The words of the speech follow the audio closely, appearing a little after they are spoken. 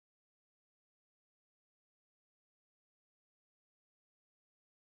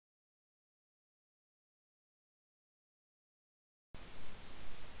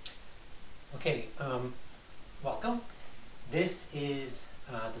Okay, welcome. This is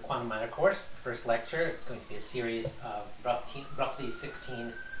the Quantum Matter course, the first lecture. It's going to be a series of roughly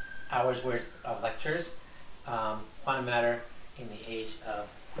 16 hours worth of lectures. Quantum Matter in the age of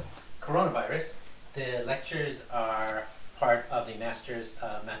coronavirus. The lectures are part of the Masters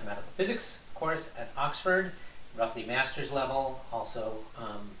of Mathematical Physics course at Oxford, roughly master's level, also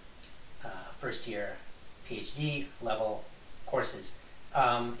first year PhD level courses.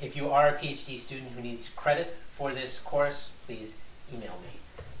 If you are a PhD student who needs credit for this course, please email me.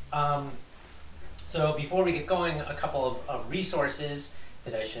 So before we get going, a couple of resources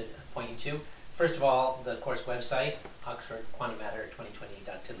that I should point you to. First of all, the course website,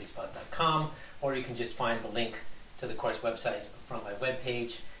 oxfordquantummatter2020.tiddlyspot.com, or you can just find the link to the course website from my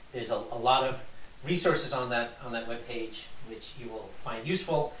webpage. There's a lot of resources on that webpage which you will find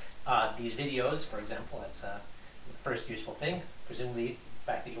useful. These videos, for example, that's the first useful thing. Presumably, the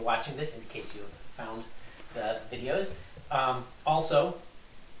fact that you're watching this indicates you have found the videos. Also,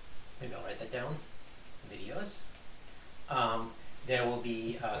 maybe I'll write that down, videos. There will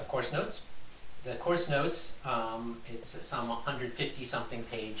be course notes. The course notes, it's some 150-something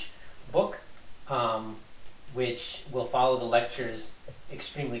page book, which will follow the lectures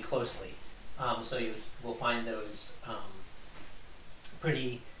extremely closely. So you will find those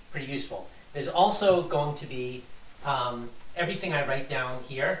pretty useful. There's also going to be everything I write down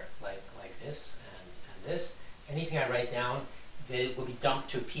here, like this and this. Anything I write down, they will be dumped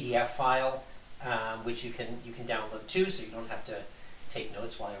to a PDF file, which you can download too, so you don't have to take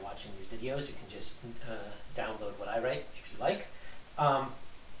notes while you're watching these videos. You can just download what I write if you like.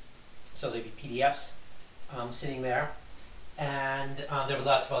 So there'll be PDFs sitting there, and there are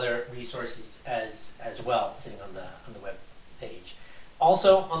lots of other resources as well sitting on the web page.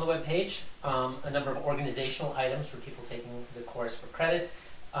 Also on the web page, a number of organizational items for people taking the course for credit.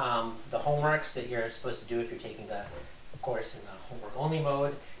 The homeworks that you're supposed to do if you're taking the course in the homework-only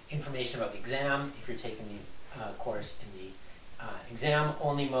mode. Information about the exam if you're taking the course in the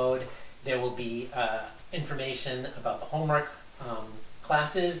exam-only mode. There will be information about the homework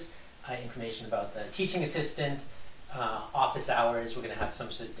classes, information about the teaching assistant, office hours. We're going to have some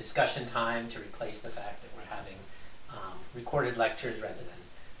sort of discussion time to replace the fact that we're having recorded lectures rather than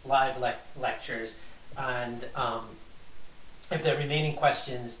live lectures. And if there are remaining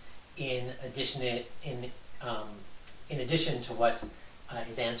questions in addition to what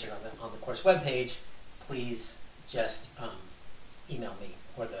is answered on the course webpage, please just email me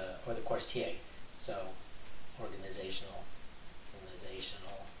or the course TA. So organizational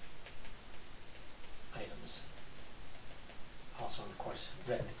items also on the course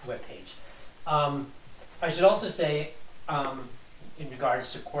webpage. I should also say, in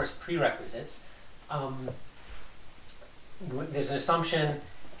regards to course prerequisites, there's an assumption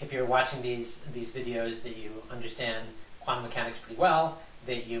if you're watching these videos that you understand quantum mechanics pretty well,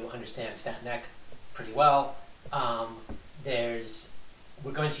 that you understand stat-nec pretty well.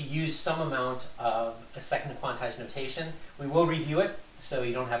 We're going to use some amount of a second quantized notation. We will review it, so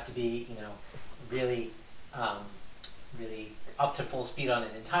you don't have to be, really up to full speed on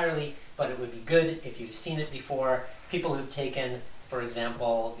it entirely, but it would be good if you've seen it before. People who've taken, for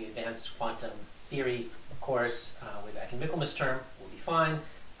example, the Advanced Quantum Theory course way back in Michaelmas term will be fine.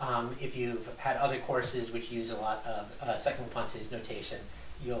 If you've had other courses which use a lot of second quantized notation,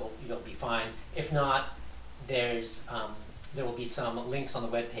 you'll be fine. If not, there will be some links on the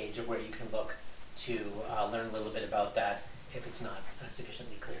webpage of where you can look to learn a little bit about that if it's not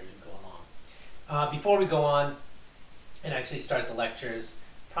sufficiently clear to go along. Before we go on and actually start the lectures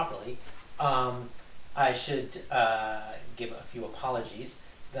properly, I should give a few apologies.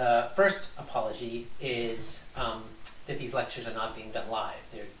 The first apology is that these lectures are not being done live.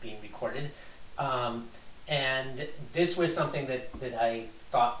 They're being recorded. And this was something that I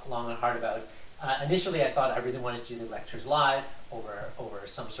thought long and hard about. Initially, I thought I really wanted to do the lectures live over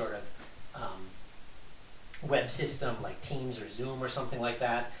some sort of web system like Teams or Zoom or something like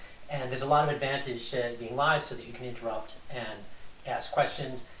that. And there's a lot of advantage to being live so that you can interrupt and ask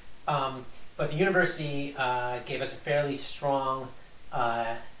questions. But the university gave us a fairly strong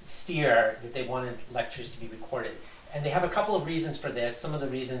steer that they wanted lectures to be recorded. And they have a couple of reasons for this, some of the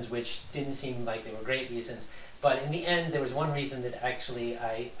reasons which didn't seem like they were great reasons. But in the end, there was one reason that actually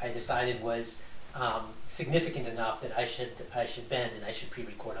I decided was significant enough that I should bend and I should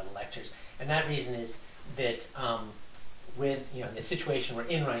pre-record all the lectures. And that reason is that with the situation we're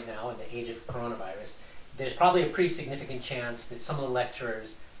in right now in the age of coronavirus, there's probably a pretty significant chance that some of the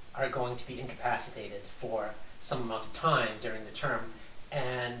lecturers are going to be incapacitated for some amount of time during the term.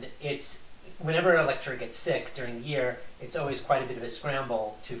 And it's whenever a lecturer gets sick during the year, it's always quite a bit of a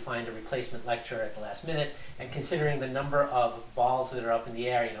scramble to find a replacement lecturer at the last minute. And considering the number of balls that are up in the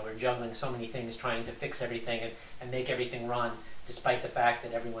air, we're juggling so many things, trying to fix everything and make everything run, despite the fact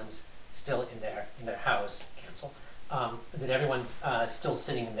that everyone's still in their house. Cancel. That everyone's still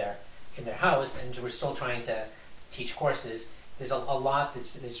sitting in their house, and we're still trying to teach courses. There's a lot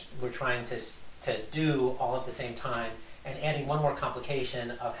that we're trying to do all at the same time. And adding one more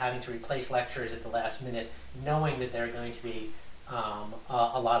complication of having to replace lecturers at the last minute, knowing that there are going to be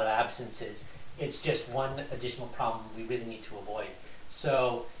a lot of absences, it's just one additional problem we really need to avoid.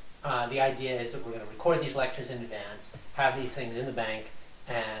 So the idea is that we're going to record these lectures in advance, have these things in the bank,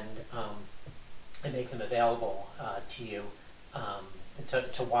 and make them available to you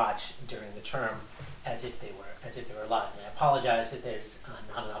to watch during the term as if they were live. And I apologize that there's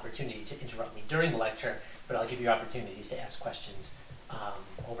not an opportunity to interrupt me during the lecture, but I'll give you opportunities to ask questions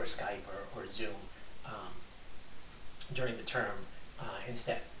over Skype or Zoom during the term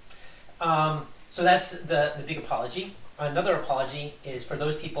instead. So that's the big apology. Another apology is for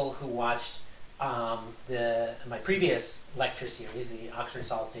those people who watched my previous lecture series, the Oxford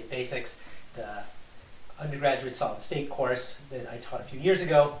Solid State Basics, the undergraduate solid state course that I taught a few years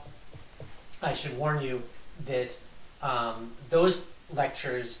ago. I should warn you that those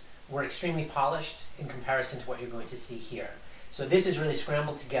lectures were extremely polished in comparison to what you're going to see here. So this is really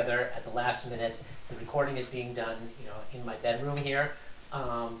scrambled together at the last minute. The recording is being done, in my bedroom here.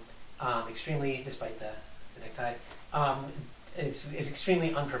 Extremely, despite the necktie, it's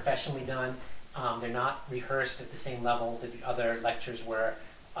extremely unprofessionally done. They're not rehearsed at the same level that the other lectures were,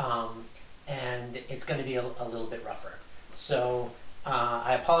 and it's going to be a little bit rougher. So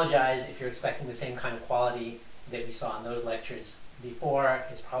I apologize if you're expecting the same kind of quality that we saw in those lectures before.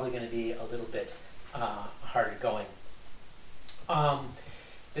 It's probably going to be a little bit harder going.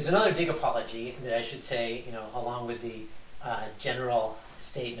 There's another big apology that I should say, along with the general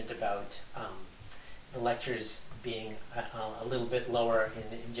statement about the lectures being a little bit lower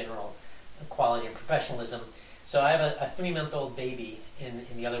in general quality and professionalism. So I have a 3-month-old baby in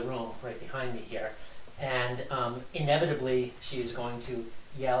the other room right behind me here, and inevitably she is going to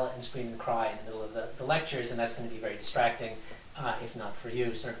yell and scream and cry in the middle of the lectures, and that's going to be very distracting, if not for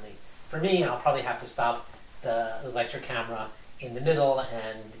you, certainly for me. I'll probably have to stop the lecture camera in the middle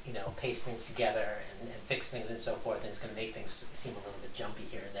and paste things together and fix things and so forth, and it's going to make things seem a little bit jumpy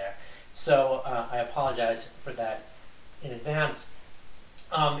here and there. So I apologize for that in advance.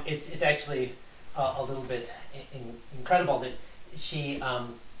 It's actually a little bit incredible that she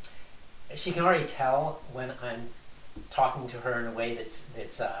can already tell when I'm talking to her in a way that's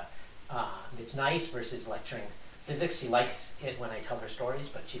nice versus lecturing physics. She likes it when I tell her stories,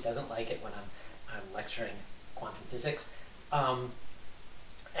 but she doesn't like it when I'm lecturing quantum physics.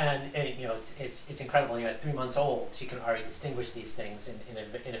 It's incredible. At 3 months old, she can already distinguish these things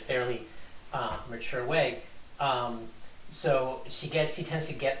in a fairly mature way. So she tends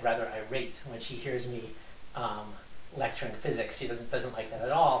to get rather irate when she hears me lecturing physics. She doesn't like that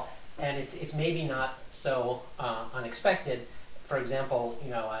at all, and it's maybe not so unexpected. For example,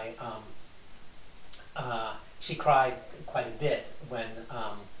 she cried quite a bit when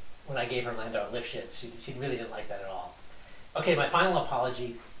I gave her Landau Lifshitz. She really didn't like that at all. Okay, my final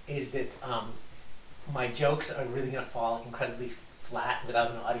apology is that my jokes are really going to fall incredibly flat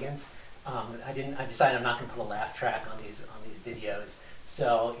without an audience. I decided I'm not going to put a laugh track on these videos.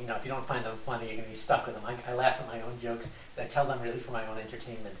 So if you don't find them funny, you're going to be stuck with them. I laugh at my own jokes. I tell them really for my own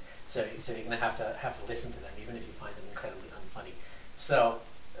entertainment. So you're going to have to listen to them, even if you find them incredibly unfunny. So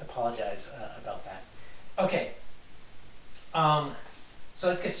apologize about that. Okay. So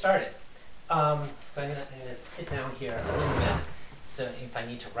let's get started. So I'm going to sit down here a little bit, so if I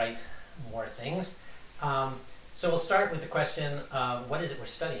need to write more things. So we'll start with the question, what is it we're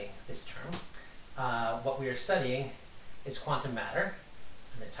studying this term? What we are studying is quantum matter,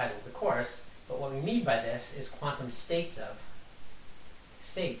 in the title of the course, but what we mean by this is quantum states of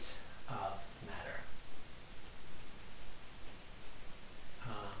matter.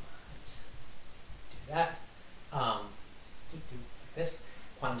 Let's do that. This.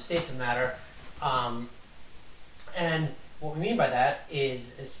 Quantum states of matter, and what we mean by that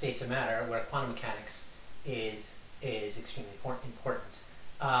is states of matter where quantum mechanics is extremely important.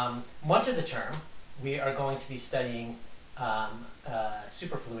 Much of the term we are going to be studying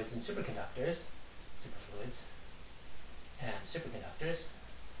superfluids and superconductors, superfluids and superconductors,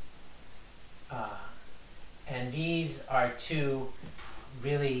 and these are two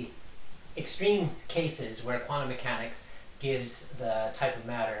really extreme cases where quantum mechanics gives the type of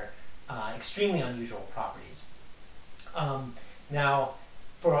matter extremely unusual properties. Now,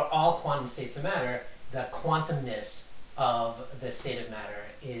 for all quantum states of matter, the quantumness of the state of matter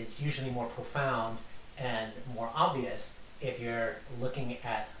is usually more profound and more obvious if you're looking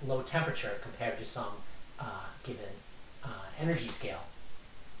at low temperature compared to some given energy scale.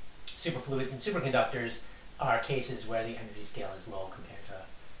 Superfluids and superconductors are cases where the energy scale is low compared to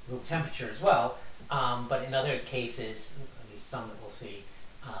room temperature as well, but in other cases, at least some that we'll see,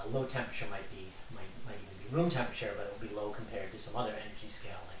 low temperature might even be room temperature, but it will be low compared to some other energy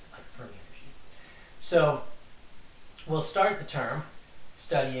scale like Fermi energy. So we'll start the term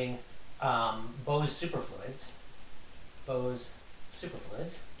studying Bose superfluids,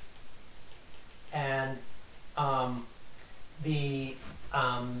 and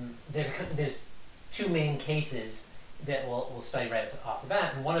there's two main cases that we'll study right off the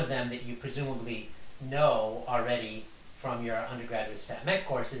bat, and one of them that you presumably know already from your undergraduate stat mech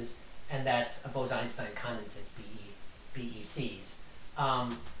courses, and that's a Bose-Einstein condensate, BECs.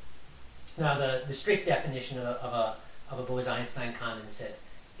 Now the strict definition of a Bose-Einstein condensate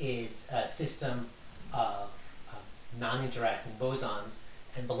is a system of non-interacting bosons,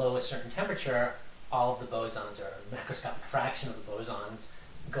 and below a certain temperature, all of the bosons, or a macroscopic fraction of the bosons,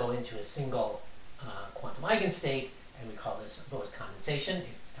 go into a single quantum eigenstate, and we call this Bose condensation.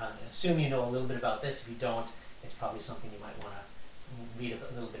 Assume you know a little bit about this. If you don't, it's probably something you might want to read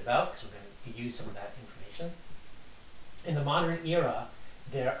a little bit about, because we're going to use some of that information. In the modern era,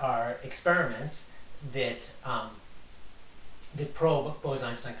 there are experiments that probe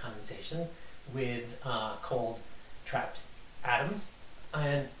Bose-Einstein condensation with cold trapped atoms,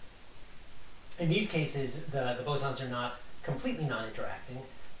 and in these cases, the bosons are not completely non-interacting,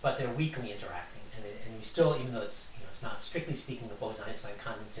 but they're weakly interacting, and we still, even though it's not strictly speaking the Bose-Einstein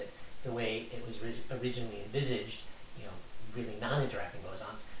condensate the way it was originally envisaged, really non-interacting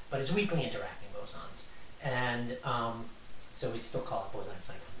bosons, but it's weakly interacting bosons, and so we'd still call it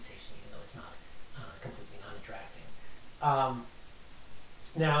Bose-Einstein condensation, even though it's not completely non-interacting.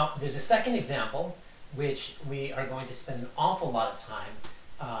 Now, there's a second example, which we are going to spend an awful lot of time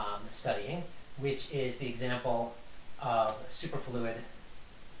studying, which is the example of superfluid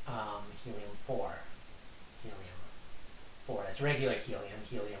helium-4. Helium-4, that's regular helium.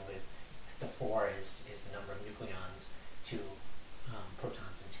 Helium with the 4 is the number of nucleons, 2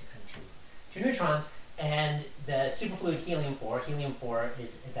 protons and two neutrons. And the superfluid helium-4, helium-4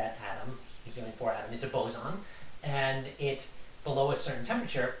 is that atom, the helium-4 atom is a boson, and it, below a certain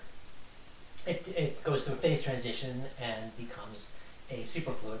temperature, it goes through a phase transition and becomes a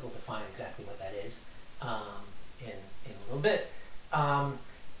superfluid. We'll define exactly what that is in a little bit.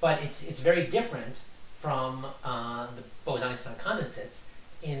 But it's very different from the Bose-Einstein condensates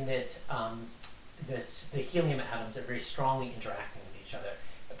in that the helium atoms are very strongly interacting with each other,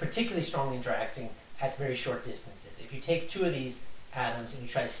 particularly strongly interacting at very short distances. If you take two of these atoms and you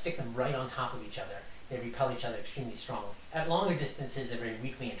try to stick them right on top of each other, they repel each other extremely strongly. At longer distances, they're very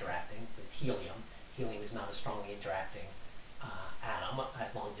weakly interacting with helium. Helium is not a strongly interacting atom.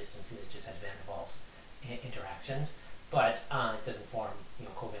 At long distances, it just has van der Waals interactions, but it doesn't form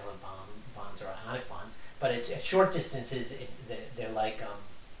covalent bonds or ionic bonds. But at short distances, they're like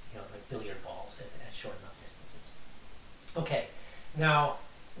like billiard balls at short enough distances. Okay, now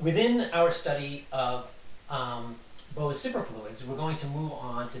within our study of Bose superfluids, we're going to move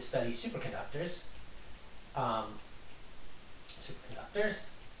on to study superconductors. Superconductors.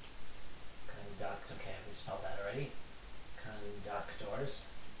 Okay, I spelled that already. Conductors.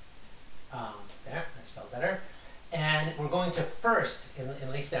 There, I spelled better. And we're going to first,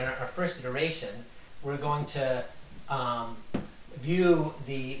 at least in our first iteration, we're going to view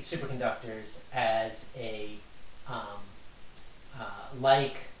the superconductors as a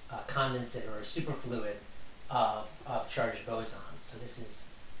condensate or a superfluid of charged bosons. So this is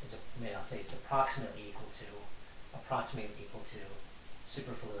I'll say it's approximately equal to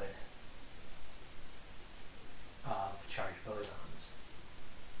superfluid of charged bosons.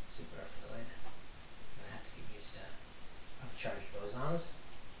 Superfluid. I'm going to have to get used to of charged bosons.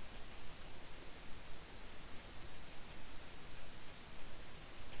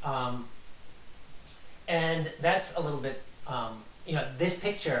 And that's a little bit, this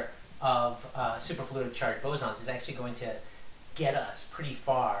picture of superfluid of charged bosons is actually going to get us pretty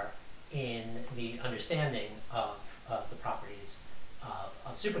far in the understanding of the properties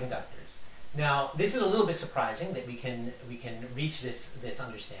of superconductors. Now, this is a little bit surprising that we can reach this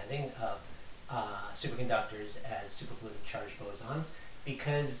understanding of superconductors as superfluid of charged bosons,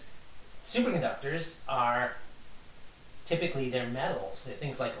 because superconductors are typically they're metals. They're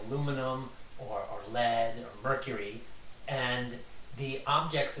things like aluminum or lead or mercury, and the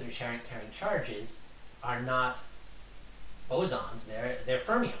objects that are carrying charges are not bosons, they're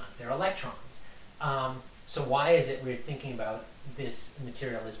fermions, they're electrons. So why is it we're thinking about this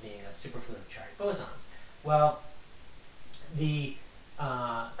material as being a superfluid of charged bosons? Well, the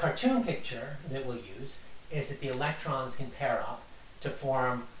cartoon picture that we'll use is that the electrons can pair up to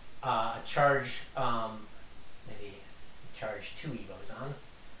form a charge, maybe charge 2e boson.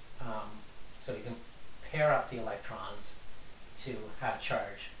 So we can pair up the electrons to have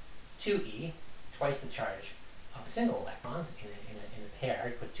charge 2e, twice the charge of a single electron in a pair.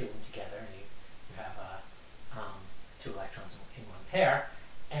 You put two of them together and you have two electrons in one pair.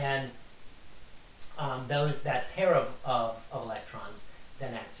 And that pair of electrons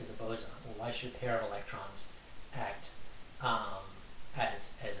then acts as a boson. Well, why should a pair of electrons act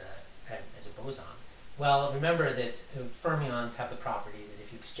as a boson? Well, remember that fermions have the property that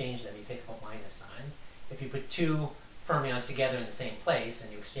if you exchange them, you pick up a minus sign. If you put two fermions together in the same place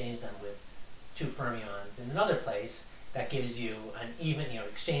and you exchange them with two fermions in another place, that gives you an even,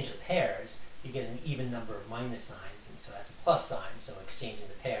 exchange the pairs, you get an even number of minus signs, and so that's a plus sign. So exchanging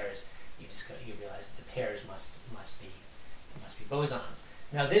the pairs, you realize that the pairs must be bosons.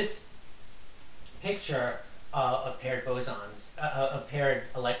 Now this picture of paired bosons, of paired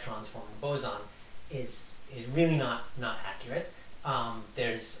electrons forming a boson, is really not accurate.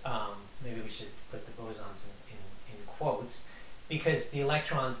 Maybe we should put the bosons in quotes, because the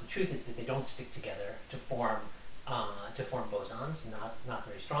electrons, the truth is that they don't stick together to form bosons, not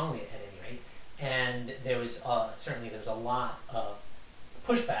very strongly at any rate. And there was a lot of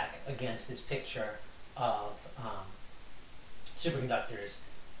pushback against this picture of superconductors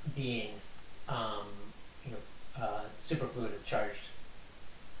being superfluid of charged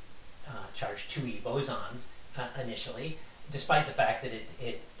 2e bosons initially, despite the fact that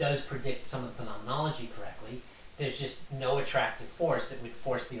it does predict some of the phenomenology correctly. There's just no attractive force that would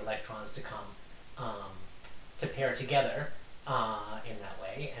force the electrons to come to pair together in that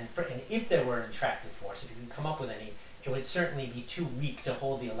way. And if there were an attractive force, if you could come up with any, it would certainly be too weak to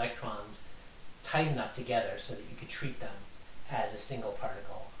hold the electrons tight enough together so that you could treat them as a single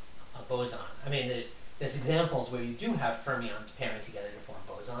particle, a boson. I mean, there's examples where you do have fermions pairing together to form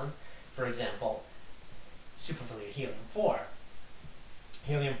bosons. For example, superfluid helium-4.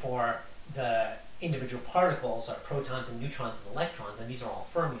 Helium-4, the individual particles are protons and neutrons and electrons, and these are all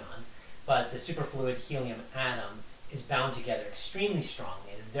fermions, but the superfluid helium atom is bound together extremely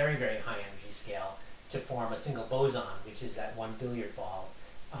strongly at a very, very high energy scale to form a single boson, which is that one billiard ball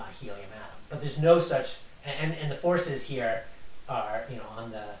helium atom. But there's no such, and the forces here are,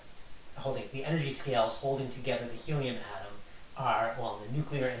 on the energy scales holding together the helium atom are, well, the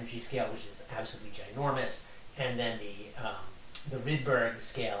nuclear energy scale, which is absolutely ginormous, and then the Rydberg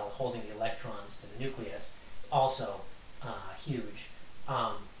scale holding the electrons to the nucleus, also huge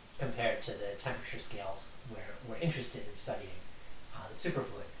compared to the temperature scales where we're interested in studying the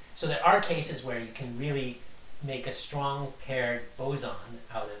superfluid. So there are cases where you can really make a strong paired boson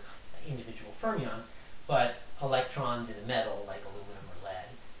out of individual fermions, but electrons in a metal like aluminum or lead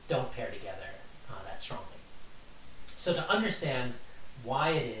don't pair together that strongly. So to understand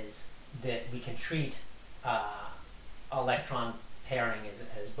why it is that we can treat electron pairing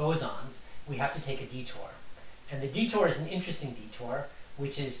as bosons, we have to take a detour. And the detour is an interesting detour,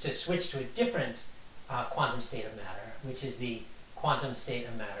 which is to switch to a different quantum state of matter, which is the quantum state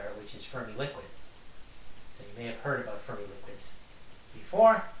of matter, which is Fermi liquid. So you may have heard about Fermi liquids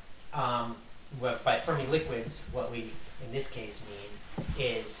before. By Fermi liquids, what we, in this case, mean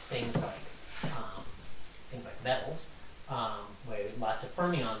is things like metals, where lots of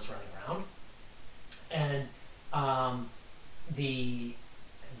fermions running around, and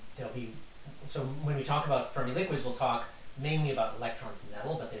so when we talk about Fermi liquids, we'll talk mainly about electrons in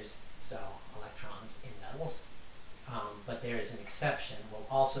metal, but there's electrons in metals. But there is an exception. We'll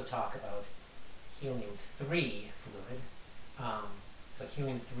also talk about helium-3 fluid. So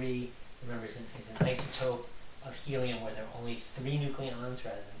helium-3, remember, is an isotope of helium where there are only 3 nucleons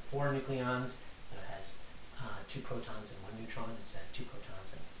rather than 4 nucleons. So it has 2 protons and 1 neutron instead of 2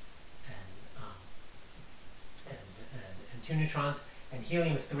 protons and 2 neutrons. And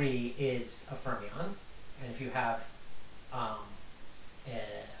helium-3 is a fermion. And if you have a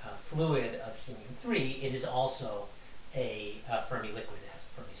fluid of helium-3, it is also a Fermi liquid. It has a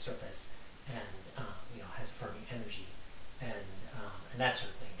Fermi surface and has a Fermi energy and that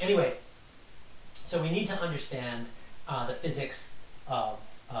sort of thing. Anyway, so we need to understand the physics of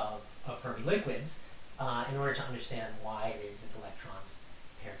Fermi liquids in order to understand why it is that electrons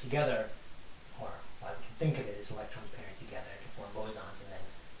pair together, or why we can think of it as electrons pairing together to form bosons and then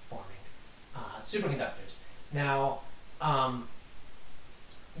forming superconductors. Now,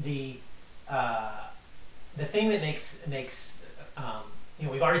 the thing that makes you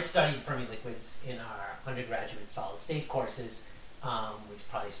know, we've already studied Fermi liquids in our undergraduate solid state courses. We've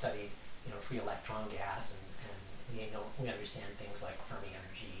probably studied, you know, free electron gas, and we understand things like Fermi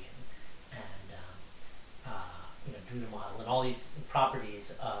energy and you know, Drude model and all these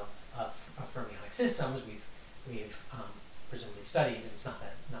properties of fermionic systems. We've presumably studied, and it's not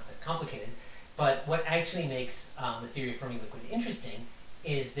that complicated. But what actually makes the theory of Fermi liquid interesting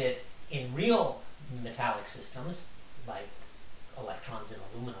is that in real metallic systems, like electrons in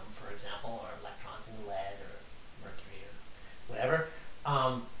aluminum, for example, or electrons in lead or mercury or whatever,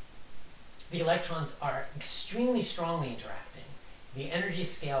 the electrons are extremely strongly interacting. The energy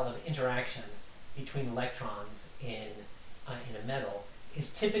scale of interaction between electrons in a metal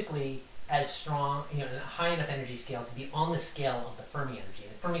is typically as strong, you know, a high enough energy scale to be on the scale of the Fermi energy.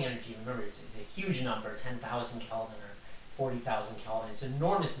 And the Fermi energy, remember, is a huge number, 10,000 Kelvin or 40,000 Kelvin. It's an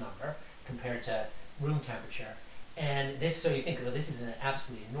enormous number compared to room temperature. And this, so you think, well, this is an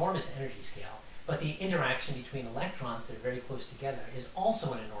absolutely enormous energy scale, but the interaction between electrons that are very close together is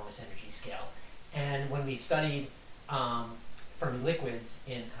also an enormous energy scale. And when we studied Fermi liquids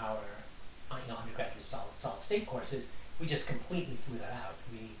in our undergraduate solid state courses, we just completely threw that out.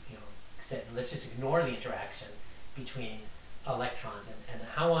 We said, let's just ignore the interaction between electrons, and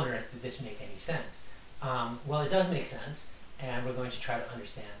how on earth did this make any sense? Well, it does make sense, and we're going to try to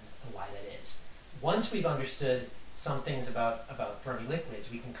understand why that is. Once we've understood some things about Fermi liquids,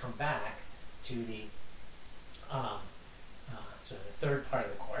 we can come back to the sort of the third part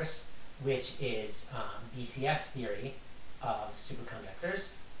of the course, which is BCS theory of superconductors,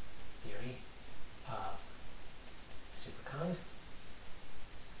 theory of superconductors.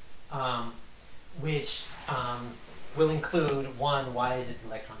 Which will include, one, why is it the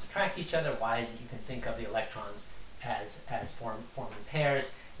electrons attract each other? Why is it you can think of the electrons as forming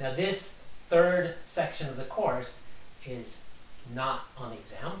pairs? Now, this third section of the course is not on the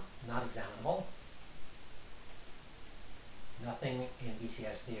exam, not examinable. Nothing in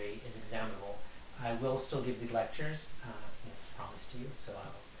BCS theory is examinable. I will still give the lectures, as promised to you, so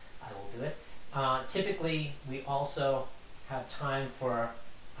I will do it. Typically, we also have time for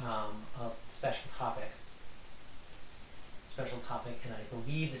a special topic, and I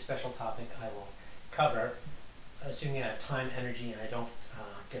believe the special topic I will cover, assuming I have time, energy, and I don't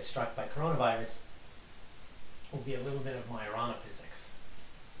get struck by coronavirus, will be a little bit of Majorana physics,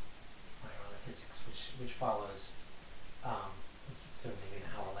 which follows, sort of maybe an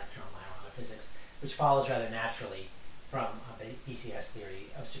hour-lecture on Majorana physics, which follows rather naturally from BCS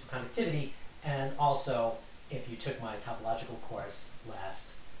theory of superconductivity, and also, if you took my topological course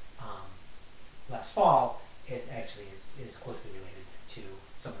last fall, it actually is closely related to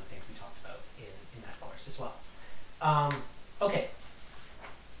some of the things we talked about in that course as well. Okay,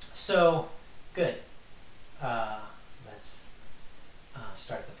 so good. Let's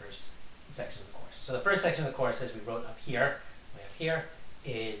start the first section of the course. So the first section of the course, as we wrote up here, way up here,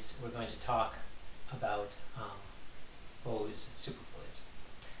 is we're going to talk about Bose superfluids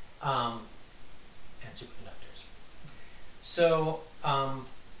and superconductors. So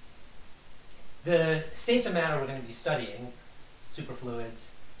the states of matter we're going to be studying,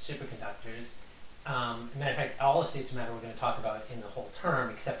 superfluids, superconductors, matter of fact, all the states of matter we're going to talk about in the whole term,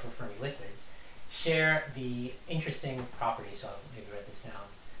 except for Fermi liquids, share the interesting properties, so I'll maybe write this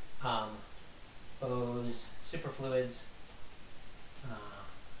down. Bose superfluids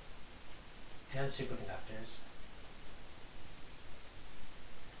and superconductors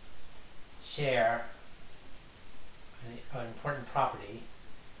share an important property,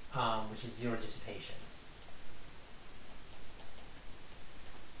 which is zero dissipation.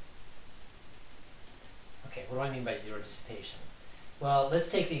 Okay, what do I mean by zero dissipation? Well, let's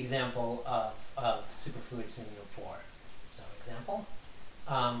take the example of superfluid helium-4. So, example.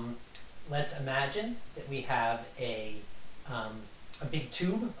 Let's imagine that we have a big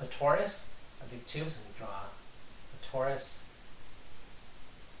tube, a torus, so we draw a torus.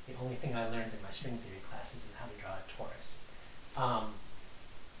 The only thing I learned in my string theory classes is how to draw a torus.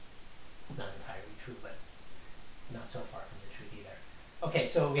 Not entirely true, but not so far from the truth either. Okay,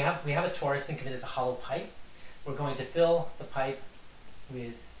 so we have a torus. Think of it as a hollow pipe. We're going to fill the pipe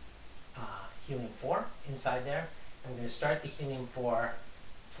with helium-4 inside there, and we're going to start the helium-4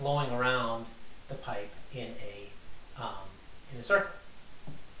 flowing around the pipe in a circle.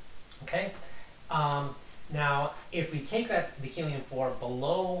 Okay. Now, if we take the helium-4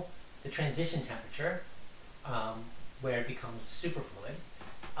 below the transition temperature, where it becomes superfluid,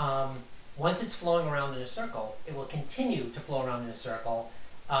 once it's flowing around in a circle, it will continue to flow around in a circle,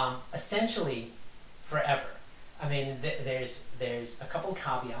 essentially forever. I mean, there's a couple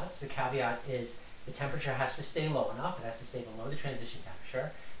caveats. The caveat is The temperature has to stay low enough, it has to stay below the transition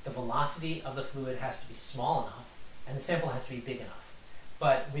temperature. The velocity of the fluid has to be small enough, and the sample has to be big enough.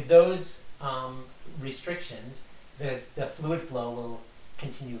 But with those restrictions, the fluid flow will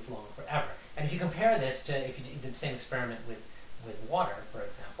continue flowing forever. And if you compare this to if you did the same experiment with water, for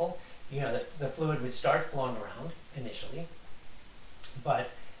example, the fluid would start flowing around initially, but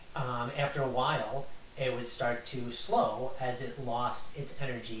after a while, it would start to slow as it lost its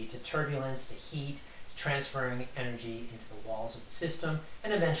energy to turbulence, to heat, transferring energy into the walls of the system,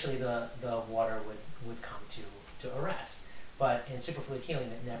 and eventually the water would come to a rest. But in superfluid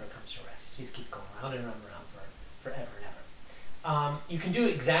helium, it never comes to rest. You just keep going around and around and around forever and ever. You can do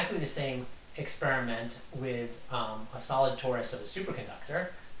exactly the same experiment with a solid torus of a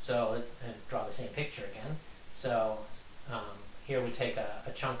superconductor. So let's draw the same picture again. So here we take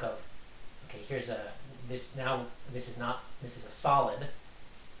a chunk of, okay, here's this is a solid,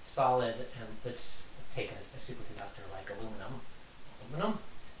 and let's take a superconductor like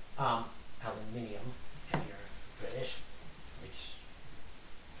aluminium, if you're British, which,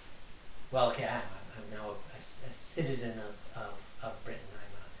 well, okay, I'm now a citizen of Britain.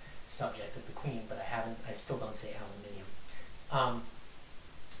 I'm a subject of the Queen, but I still don't say aluminium.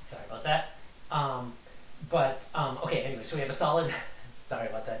 Sorry about that. Okay, anyway, so we have a solid, sorry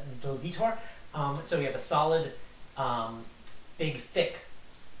about that little detour. So we have a solid, big, thick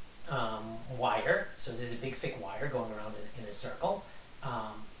wire. So there's a big, thick wire going around in a circle.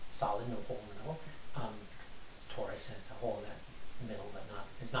 Solid, no hole in the middle. This torus has a hole in the middle, but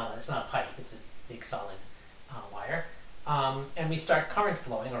it's not a pipe. It's a big, solid wire. And we start current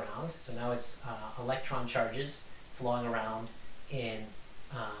flowing around. So now it's electron charges flowing around in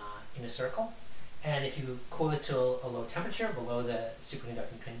a circle. And if you cool it to a low temperature, below the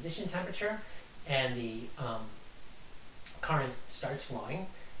superconducting transition temperature, and the current starts flowing,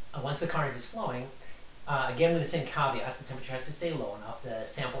 once the current is flowing, again with the same caveats, the temperature has to stay low enough, the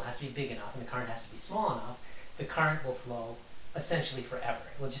sample has to be big enough, and the current has to be small enough, the current will flow essentially forever.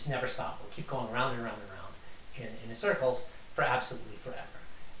 It will just never stop. It will keep going around and around and around in the circles for absolutely forever.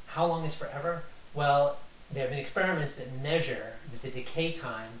 How long is forever? Well, there have been experiments that measure that the decay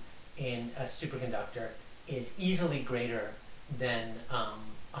time in a superconductor is easily greater than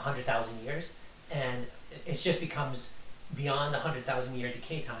 100,000 years, and it just becomes beyond the 100,000 year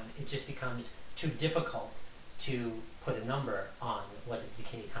decay time. It just becomes too difficult to put a number on what the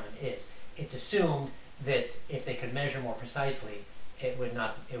decay time is. It's assumed that if they could measure more precisely, it would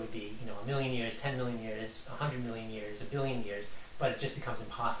be 1 million years, 10 million years, 100 million years, 1 billion years, but it just becomes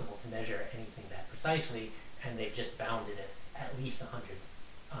impossible to measure anything that precisely, and they've just bounded it at least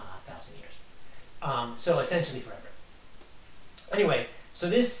 100,000 years. So essentially forever. Anyway, so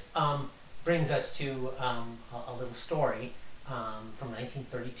this brings us to a little story from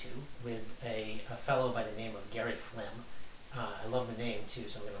 1932 with a fellow by the name of Garrett Flim. I love the name too,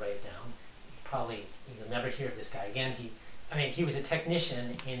 so I'm going to write it down. You'll never hear of this guy again. He was a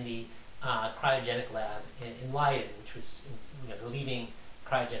technician in the cryogenic lab in Leiden, which was the leading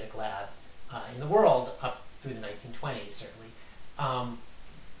cryogenic lab in the world up through the 1920s, certainly.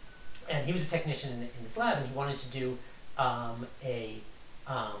 And he was a technician in this lab, and he wanted to do so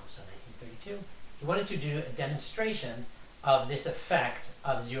 1932, he wanted to do a demonstration of this effect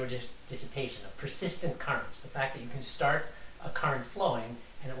of zero dissipation, of persistent currents, the fact that you can start a current flowing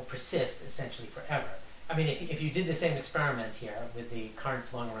and it will persist essentially forever. I mean, if you did the same experiment here with the current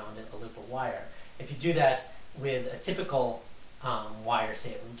flowing around a loop of wire, if you do that with a typical wire,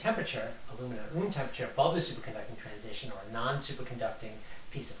 say at room temperature, aluminum at room temperature above the superconducting transition, or a non-superconducting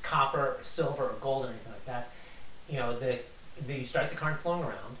piece of copper or silver or gold or anything like that, you start the current flowing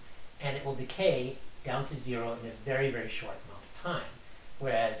around and it will decay down to zero in a very, very short amount of time.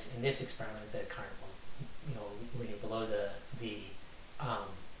 Whereas in this experiment, the current will, when you're below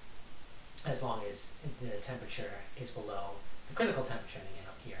as long as the temperature is below the critical temperature, and again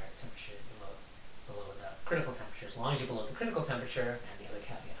up here, temperature below the critical temperature. As long as you're below the critical temperature and the other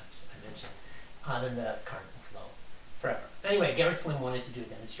caveats I mentioned, then the current will flow forever. Anyway, Garrett Flim wanted to do a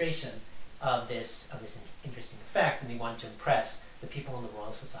demonstration of this interesting effect, and he wanted to impress the people in the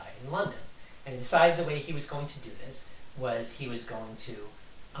Royal Society in London. And he decided the way he was going to do this was he was going to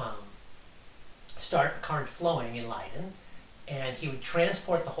start a current flowing in Leiden, and he would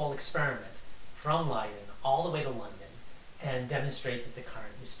transport the whole experiment from Leiden all the way to London and demonstrate that the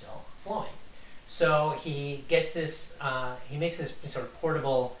current was still flowing. So he gets this, he makes this sort of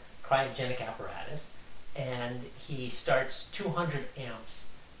portable cryogenic apparatus, and he starts 200 amps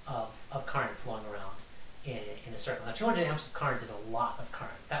of current flowing around in a circle. Now 200 amps of current is a lot of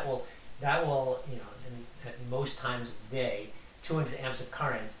current. That will at most times of the day, 200 amps of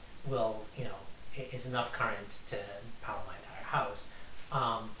current will, is enough current to power my entire house.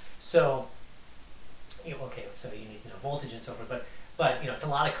 So, okay, so you need voltage and so forth, but it's a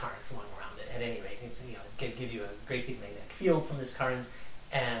lot of current flowing around it. At any rate, it's, it gives you a great big magnetic field from this current,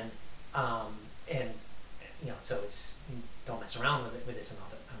 and so it's, you don't mess around with it with this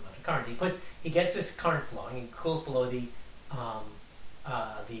amount of current. He gets this current flowing. He cools below the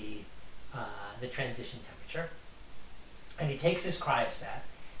transition temperature, and he takes this cryostat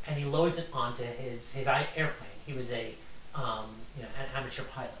and he loads it onto his airplane. He was an amateur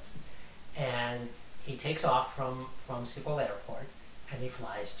pilot, and he takes off from Schiphol Airport and he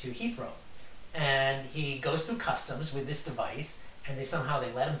flies to Heathrow, and he goes through customs with this device, and they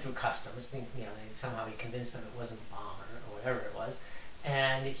let him through customs. Somehow he convinced them it wasn't a bomb or whatever it was,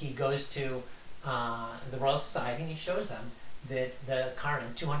 and he goes to the Royal Society and he shows them that the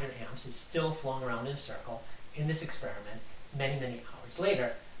current, 200 amps, is still flowing around in a circle in this experiment many hours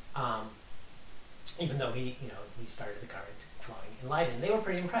later, even though he started the current flowing in Leiden. They were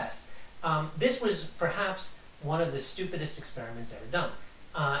pretty impressed. This was perhaps one of the stupidest experiments ever done.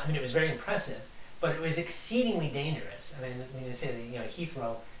 It was very impressive, but it was exceedingly dangerous. When they say that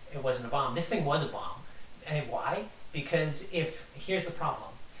Heathrow, it wasn't a bomb. This thing was a bomb. And why? Because here's the problem.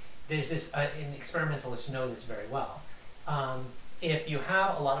 There's this, and experimentalists know this very well. If you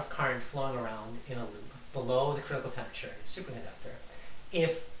have a lot of current flowing around in a loop below the critical temperature in a superconductor,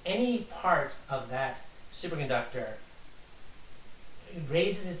 if any part of that superconductor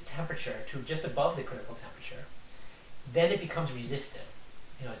raises its temperature to just above the critical temperature, then it becomes resistive.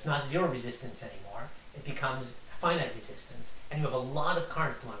 It's not zero resistance anymore. It becomes finite resistance, and you have a lot of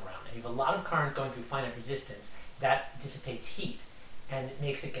current flowing around, and you have a lot of current going through finite resistance. That dissipates heat, and it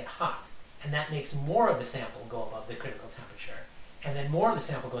makes it get hot, and that makes more of the sample go above the critical temperature, and then more of the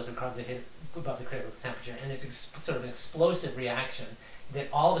sample goes above the critical temperature, and it's sort of an explosive reaction that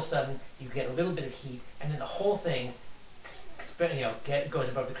all of a sudden you get a little bit of heat, and then the whole thing goes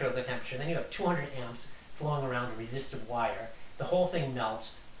above the critical temperature. And then you have 200 amps flowing around a resistive wire. The whole thing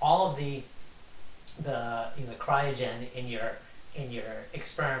melts. All of the cryogen in your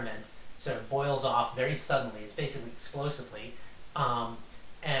experiment sort of boils off very suddenly. It's basically explosively,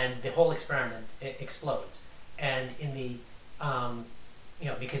 and the whole experiment explodes. And in the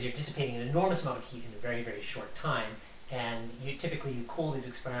because you're dissipating an enormous amount of heat in a very short time, and you cool these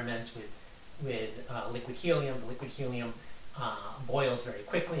experiments with liquid helium. The liquid helium boils very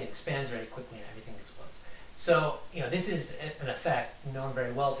quickly and expands very quickly, and everything explodes. So this is an effect known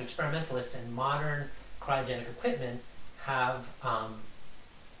very well to experimentalists, and modern cryogenic equipment have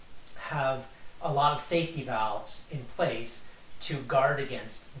a lot of safety valves in place to guard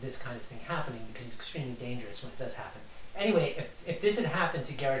against this kind of thing happening, because it's extremely dangerous when it does happen. Anyway, if this had happened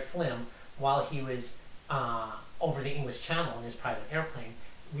to Garrett Flimm while he was over the English Channel in his private airplane,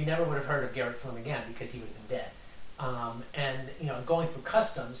 we never would have heard of Garrett Flimm again, because he would have been dead. Going through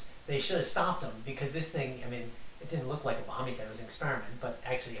customs, they should have stopped him, because this thing, it didn't look like a bomb. He said it was an experiment, but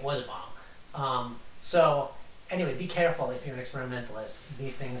actually it was a bomb. So anyway, be careful if you're an experimentalist.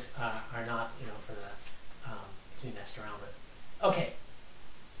 These things are not, for the to be messed around with. Okay,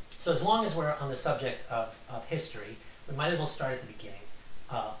 so as long as we're on the subject of history, we might as well start at the beginning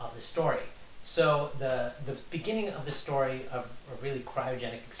of the story. So the beginning of the story of really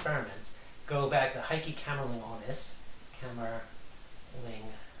cryogenic experiments go back to Heikki Kämmerling-Onnes. Kämmerling,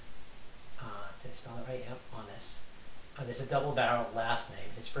 did I spell it right? Yep, Onnes. There's a double-barreled last name.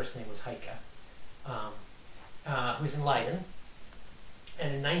 His first name was Heike, who was in Leiden.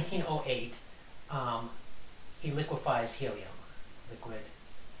 And in 1908, he liquefies helium, liquid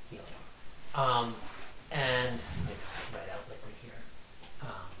helium. And let me write out liquid here,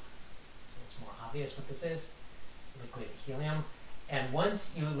 so it's more obvious what this is. Liquid helium. And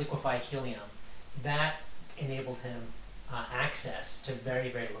once you liquefy helium, that enabled him access to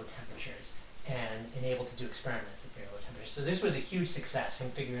very low temperatures, and enabled to do experiments at very low temperatures. So this was a huge success, him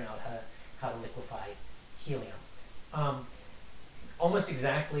figuring out how to liquefy helium. Almost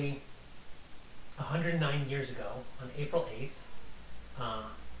exactly 109 years ago, on April 8th,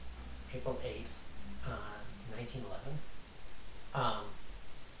 1911.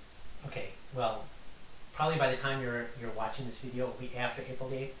 Okay, well, probably by the time you're watching this video, it'll be after April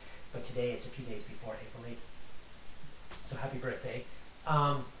 8th, but today it's a few days before April 8th. So happy birthday.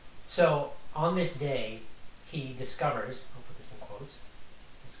 So on this day, he discovers, I'll put this in quotes,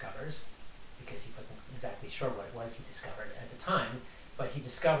 discovers, because he wasn't exactly sure what it was he discovered at the time, but he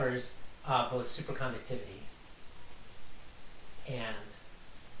discovers both superconductivity and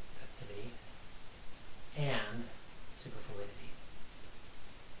superfluidity.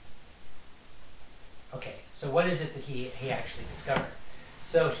 Okay, so what is it that he actually discovered?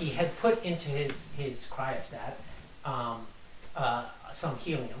 So he had put into his cryostat some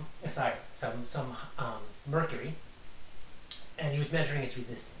helium, some mercury, and he was measuring its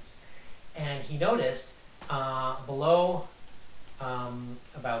resistance. And he noticed below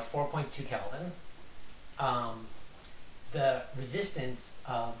about 4.2 Kelvin, the resistance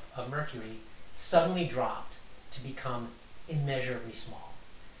of mercury suddenly dropped to become immeasurably small.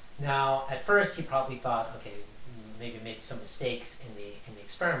 Now, at first, he probably thought, okay, maybe made some mistakes in the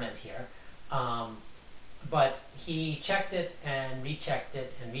experiment here, but he checked it and rechecked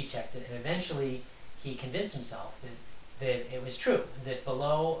it and rechecked it, and eventually he convinced himself that it was true, that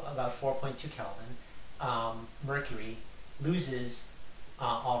below about 4.2 Kelvin, mercury loses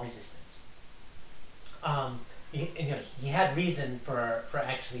all resistance. He had reason for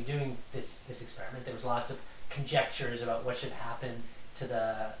actually doing this experiment. There was lots of conjectures about what should happen to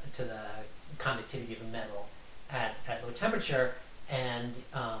the conductivity of a metal at low temperature, and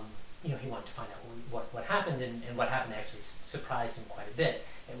he wanted to find out what happened, and what happened actually surprised him quite a bit.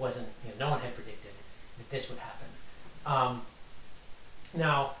 It wasn't, no one had predicted that this would happen.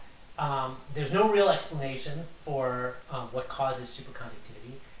 Now, there's no real explanation for what causes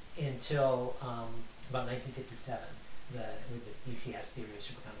superconductivity until about 1957, with the BCS theory of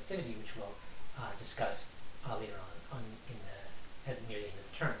superconductivity, which we'll discuss later on near the end of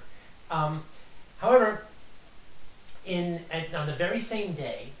the term. However, on the very same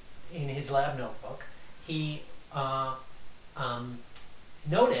day, in his lab notebook, he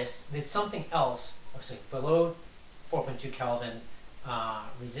noticed that something else, below 4.2 Kelvin,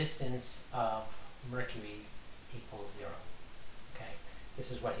 resistance of mercury equals 0. Okay,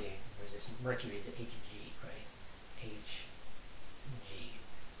 this is what mercury is Hg, right? Hg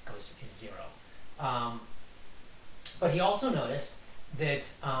is 0. But he also noticed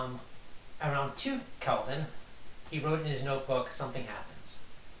that around 2 Kelvin, he wrote in his notebook, something happens.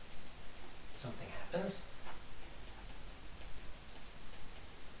 Something happens.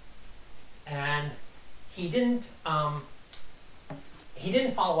 And he didn't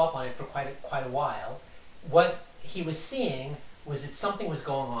follow up on it for quite a while. What he was seeing was that something was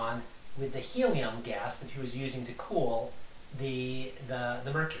going on with the helium gas that he was using to cool the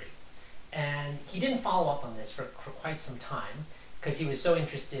mercury. And he didn't follow up on this for quite some time, because he was so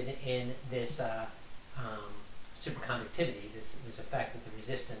interested in this superconductivity, this effect that the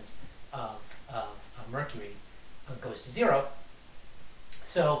resistance of mercury goes to 0.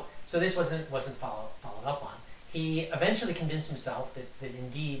 So this wasn't followed up on. He eventually convinced himself that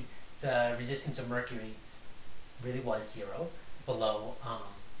indeed the resistance of mercury really was 0 below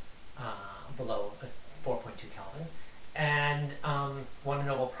 4.2 Kelvin, and won a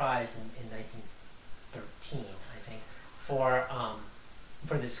Nobel Prize in 1913, I think, for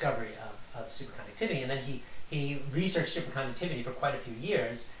the discovery of superconductivity. And then he researched superconductivity for quite a few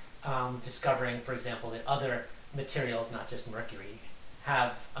years, discovering, for example, that other materials, not just mercury,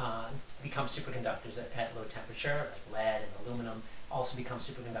 have become superconductors at low temperature, like lead and aluminum also become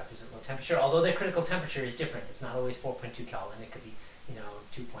superconductors at low temperature, although their critical temperature is different. It's not always 4.2 Kelvin. It could be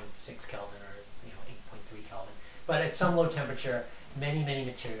 2.6 Kelvin or 8.3 Kelvin. But at some low temperature, many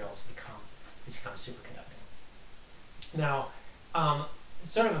materials become superconducting. Now,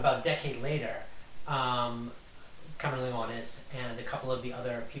 sort of about a decade later, Camerleonis and a couple of the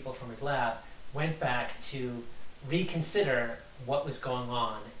other people from his lab went back to reconsider what was going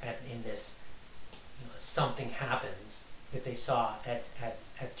on in this something happens that they saw at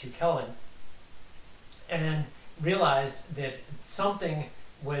 2 Kelvin, and realized that something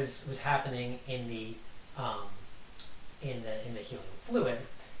was happening in the helium fluid,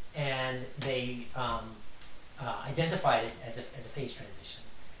 and they identified it as a phase transition.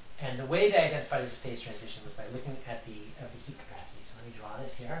 And the way they identified it as a phase transition was by looking at the heat capacity. So let me draw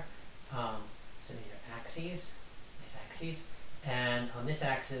this here. So these are axes, this axis, and on this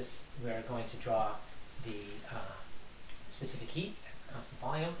axis we're going to draw the specific heat at constant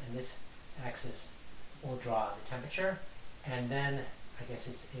volume, and this axis will draw the temperature, and then I guess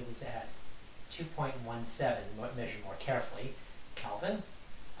it was at 2.17, measured more carefully, Kelvin,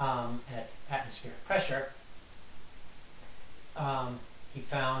 at atmospheric pressure. He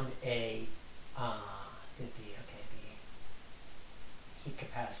found the heat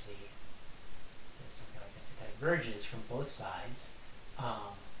capacity is something like this. It diverges from both sides.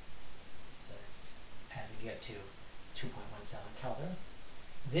 So as you get to 2.17 Kelvin.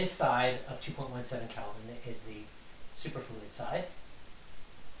 This side of 2.17 Kelvin is the superfluid side.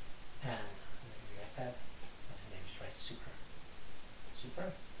 And I'm going to rewrite that. Maybe just write super.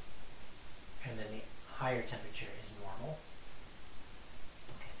 And then the higher temperature is normal.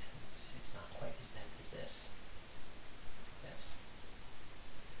 Okay, it's not quite as bent as this.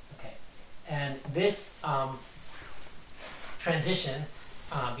 this transition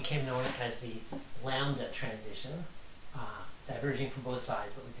became known as the lambda transition, diverging from both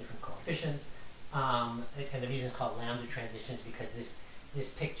sides but with different coefficients. And the reason it's called lambda transition is because this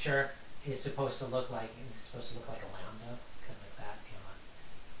picture is supposed to look like a lambda, kind of like that, you know,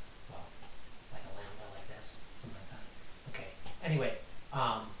 well, like a lambda like this, something like that. Okay. Anyway, maybe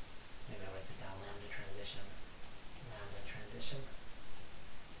I'll write it down. Lambda transition. Lambda transition.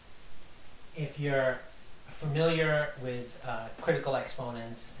 If you're familiar with critical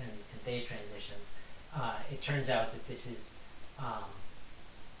exponents and phase transitions, it turns out that this is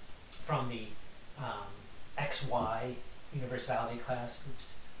from the XY universality class.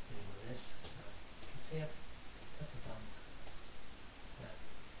 Oops, let me move this so you can see it.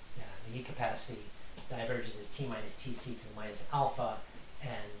 Yeah, the heat capacity diverges as T minus Tc to the minus alpha,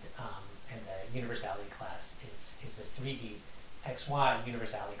 and the universality class is the 3D XY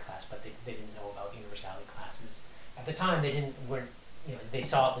universality class, but they didn't know about universality classes at the time. They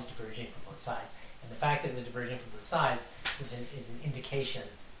saw it was diverging from both sides, and the fact that it was diverging from both sides is an indication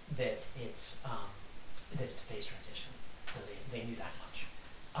that it's a phase transition. So they knew that much.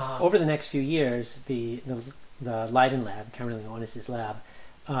 Over the next few years, the Leiden lab, Caroline Onas's lab,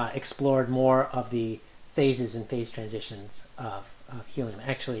 explored more of the phases and phase transitions of helium.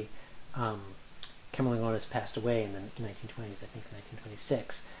 Actually, Caroline Onas passed away in the 1920s, I think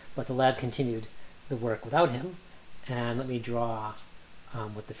 1926, but the lab continued the work without him. And let me draw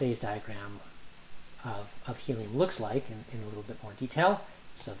what the phase diagram of helium looks like in a little bit more detail.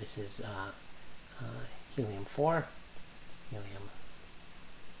 So this is helium-4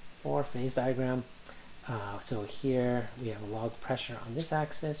 phase diagram. So here we have a log pressure on this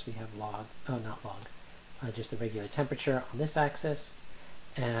axis. We have just the regular temperature on this axis.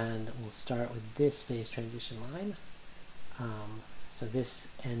 And we'll start with this phase transition line. So this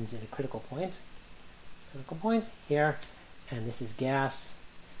ends in a critical point here, and this is gas,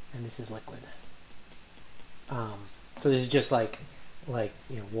 and this is liquid. So this is just like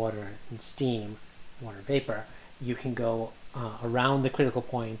water and steam, water vapor. You can go around the critical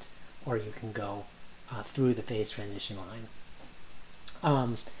point, or you can go through the phase transition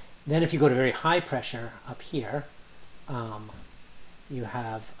line. Then if you go to very high pressure up here, you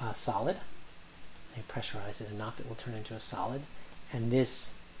have a solid. They pressurize it enough, it will turn into a solid. And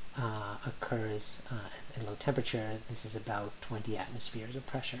this occurs at low temperature. This is about 20 atmospheres of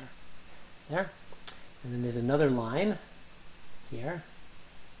pressure there. And then there's another line here,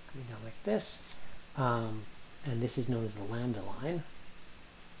 coming down like this. And this is known as the lambda line.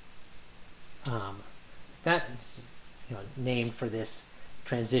 That is named for this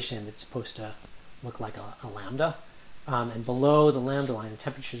transition that's supposed to look like a lambda. And below the lambda line, the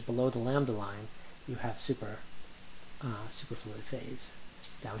temperatures below the lambda line, you have superfluid phase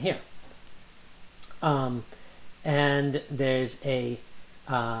down here. And there's a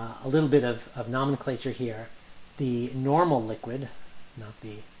little bit of nomenclature here. The normal liquid, not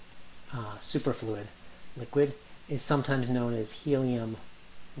the superfluid liquid, is sometimes known as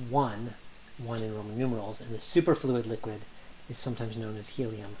helium-1, 1 in Roman numerals, and the superfluid liquid is sometimes known as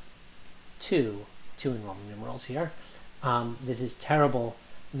helium-2, 2 in Roman numerals here. This is terrible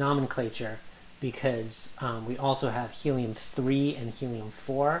nomenclature because we also have helium-3 and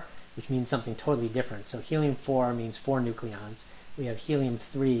helium-4, which means something totally different. So helium-4 means 4 nucleons. We have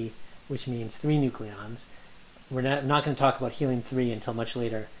helium-3, which means 3 nucleons. We're not going to talk about helium-3 until much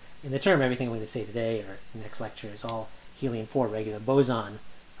later in the term. Everything I'm going to say today or in the next lecture is all helium-4, regular boson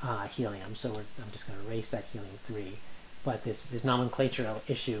helium. So I'm just going to erase that helium-3. But this nomenclature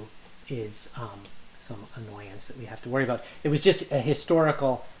issue is some annoyance that we have to worry about. It was just a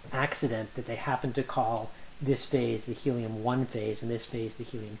historical accident that they happened to call this phase the helium-1 phase and this phase the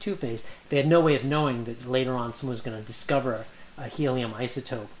helium-2 phase. They had no way of knowing that later on someone was going to discover a helium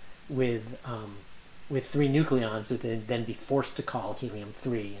isotope with 3 nucleons that they'd then be forced to call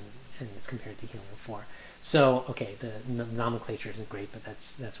helium-3 and it's compared to helium-4. So, okay, the nomenclature isn't great, but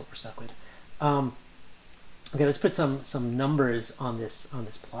that's what we're stuck with. Okay, let's put some numbers on this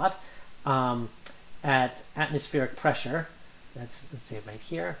plot. At atmospheric pressure, let's say right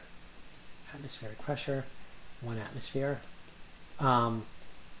here, atmospheric pressure, 1 atmosphere.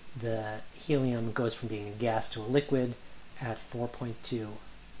 The helium goes from being a gas to a liquid at 4.2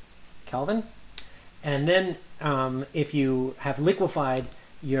 Kelvin. And then if you have liquefied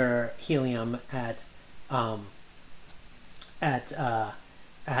your helium at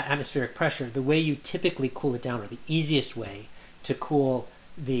atmospheric pressure, the way you typically cool it down, or the easiest way to cool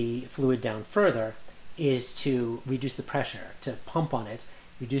the fluid down further, is to reduce the pressure, to pump on it,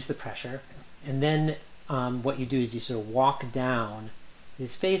 reduce the pressure, and then what you do is you sort of walk down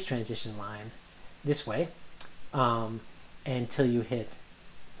this phase transition line this way until you hit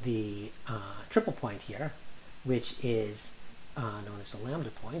the triple point here, which is known as the lambda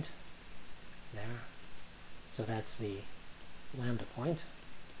point. There. So that's the lambda point.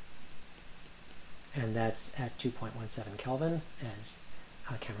 And that's at 2.17 Kelvin, as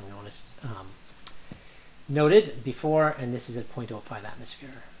Cameron Nonis noted before, and this is at 0.05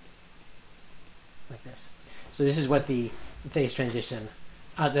 atmosphere, like this. So this is what the phase transition,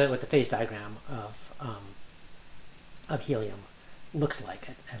 what the phase diagram of helium looks like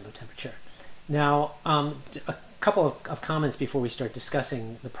at low temperature. Now, a couple of comments before we start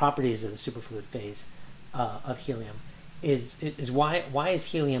discussing the properties of the superfluid phase of helium is why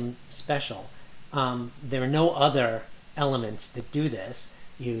is helium special? There are no other elements that do this.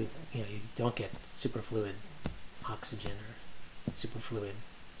 You don't get superfluid oxygen or superfluid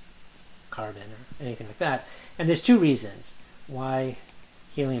carbon or anything like that. And there's two reasons why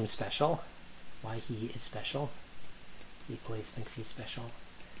helium is special, why he is special. He always thinks he's special.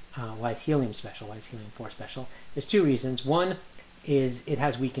 Why is helium special? Why is helium-4 special? There's two reasons. One is it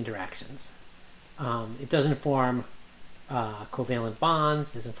has weak interactions. It doesn't form covalent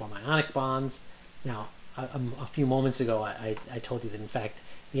bonds, doesn't form ionic bonds. Now, a few moments ago, I told you that, in fact,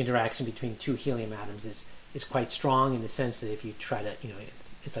 the interaction between two helium atoms is quite strong in the sense that if you try to,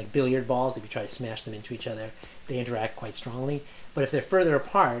 it's like billiard balls. If you try to smash them into each other, they interact quite strongly. But if they're further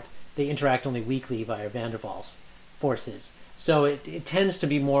apart, they interact only weakly via van der Waals forces. So it tends to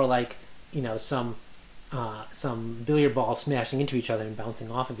be more like, some billiard balls smashing into each other and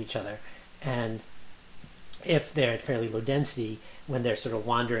bouncing off of each other. And if they're at fairly low density, when they're sort of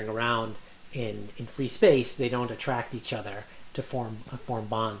wandering around in free space, they don't attract each other to form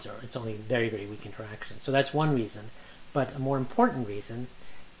bonds, or it's only very, very weak interaction. So that's one reason. But a more important reason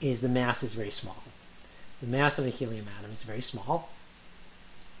is the mass is very small. The mass of a helium atom is very small,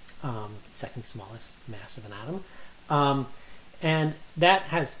 second smallest mass of an atom. And that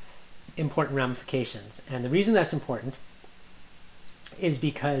has important ramifications. And the reason that's important is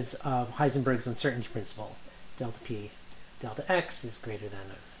because of Heisenberg's uncertainty principle. Delta P delta X is greater than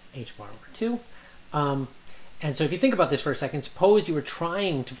h bar over 2. And so if you think about this for a second, suppose you were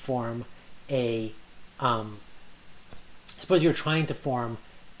trying to form a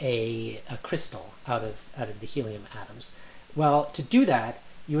crystal out of the helium atoms. Well, to do that,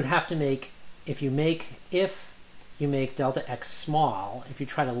 you would have to make, if you make delta X small, if you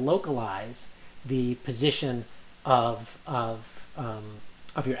try to localize the position of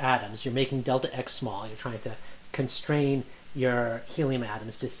your atoms, you're making delta X small. You're trying to constrain your helium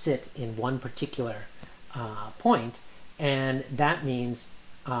atoms to sit in one particular point, and that means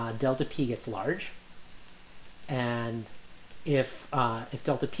delta P gets large. And if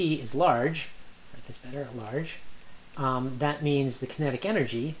delta P is large, write this better, large, that means the kinetic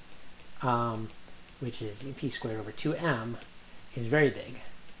energy, which is P squared over 2m, is very big,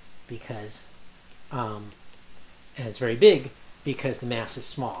 because and it's very big because the mass is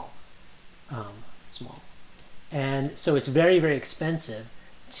small. And so it's very, very expensive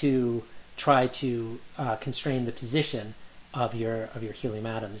to try to constrain the position of your helium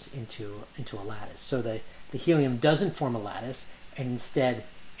atoms into a lattice. So the helium doesn't form a lattice, and instead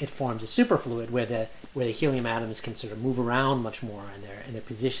it forms a superfluid where the helium atoms can sort of move around much more, and their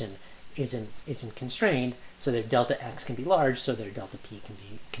position isn't constrained. So their delta X can be large, so their delta P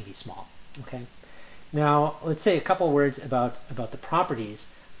can be small. Okay. Now let's say a couple words about the properties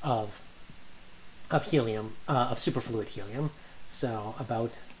of helium, of superfluid helium. So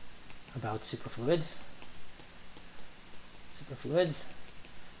about superfluids.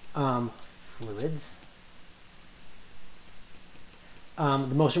 Fluids. The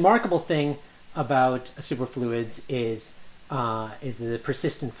most remarkable thing about superfluids is the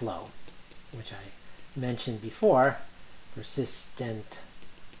persistent flow, which I mentioned before. Persistent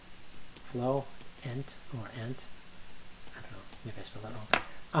flow, ent. I don't know, maybe I spelled that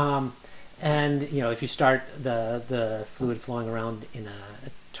wrong. And if you start the fluid flowing around in a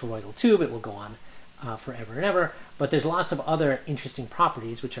toroidal tube, it will go on forever and ever. But there's lots of other interesting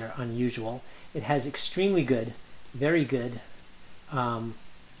properties which are unusual. It has extremely good, very good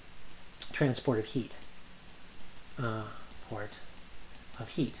transport of heat.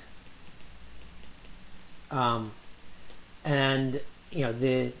 And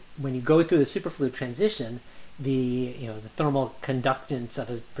when you go through the superfluid transition, the thermal conductance of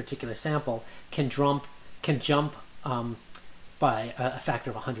a particular sample can jump by a factor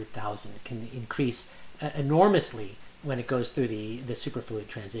of 100,000. It can increase enormously when it goes through the superfluid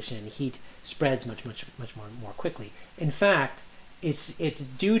transition, and heat spreads much more quickly. In fact, it's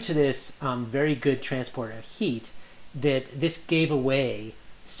due to this very good transport of heat that this gave away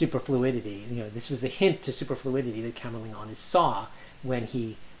superfluidity. This was the hint to superfluidity that Camerlingonis saw when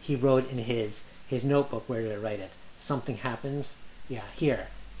he wrote in his notebook. Where did I write it? Something happens. Yeah, here.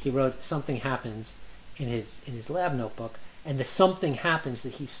 He wrote something happens in his lab notebook, and the something happens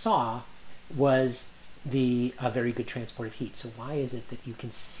that he saw was the very good transport of heat. So why is it that you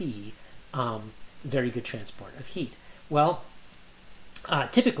can see very good transport of heat? Well,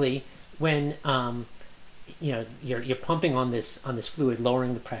 typically when you're pumping on this fluid,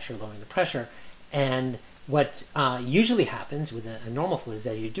 lowering the pressure, and what usually happens with a normal fluid is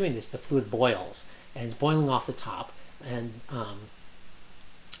that you're doing this, the fluid boils, and it's boiling off the top, and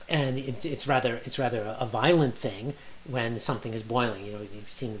it's rather a violent thing when something is boiling.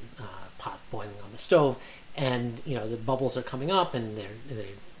 You've seen pot boiling on the stove, and the bubbles are coming up, and they're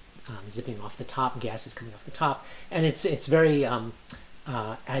zipping off the top. Gas is coming off the top, and it's very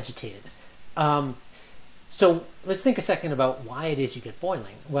agitated. So let's think a second about why it is you get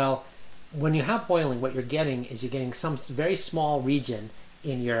boiling. Well, when you have boiling, what you're getting is some very small region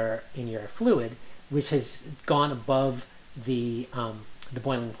in your fluid which has gone above the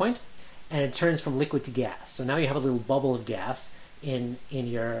boiling point, and it turns from liquid to gas. So now you have a little bubble of gas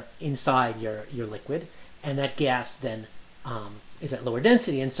inside your liquid, and that gas then is at lower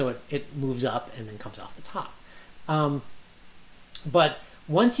density, and so it moves up and then comes off the top. But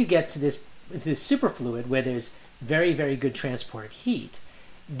once you get to this superfluid where there's very, very good transport of heat,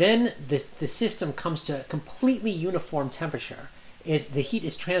 then the system comes to a completely uniform temperature. The heat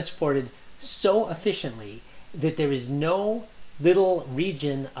is transported so efficiently that there is no little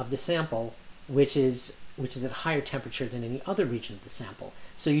region of the sample which is at higher temperature than any other region of the sample.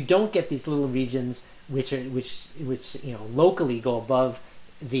 So you don't get these little regions which locally go above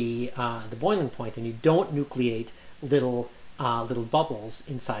the boiling point, and you don't nucleate little bubbles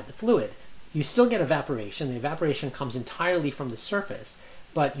inside the fluid. You still get evaporation. The evaporation comes entirely from the surface,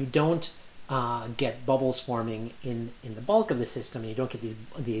 but you don't get bubbles forming in the bulk of the system, and you don't get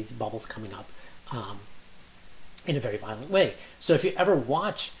these bubbles coming up in a very violent way. So if you ever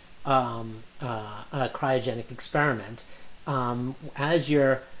watch a cryogenic experiment, as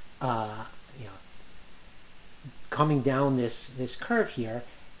you're coming down this curve here,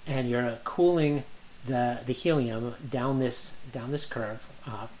 and you're cooling the helium down this curve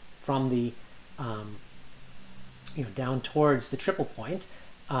from the down towards the triple point,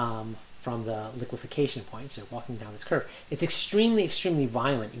 from the liquefaction point, so walking down this curve, it's extremely, extremely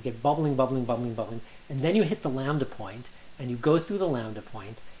violent. You get bubbling, bubbling, bubbling, bubbling, and then you hit the lambda point, and you go through the lambda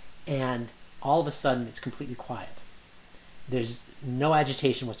point, and all of a sudden it's completely quiet. There's no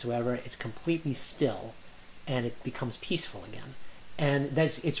agitation whatsoever. It's completely still, and it becomes peaceful again. And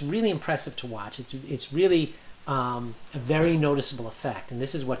it's really impressive to watch. It's really a very noticeable effect, and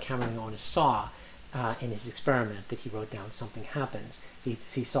this is what Camerlingonis saw in his experiment that he wrote down. Something happens. He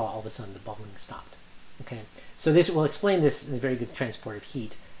saw all of a sudden the bubbling stopped. Okay, so this will explain this very good transport of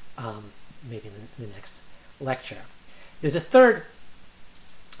heat maybe in the next lecture. There's a third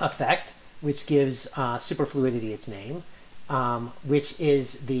effect which gives superfluidity its name, which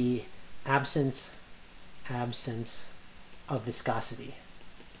is the absence of viscosity.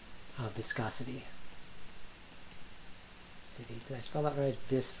 Did I spell that right?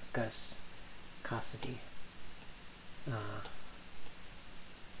 Viscosity.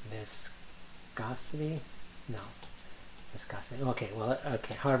 Viscosity? No. Viscosity. Okay, well,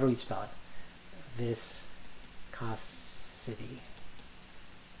 okay, however you spell it. Viscosity.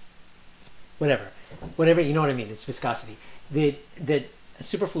 Whatever, you know what I mean, it's viscosity. That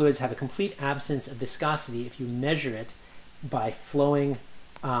superfluids have a complete absence of viscosity if you measure it by flowing,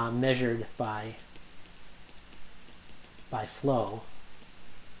 measured by flow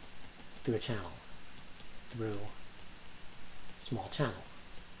through a channel, through a small channel.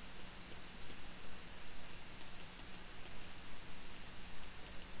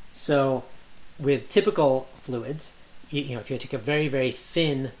 So with typical fluids, if you take a very, very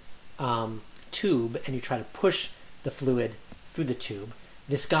thin tube and you try to push the fluid through the tube,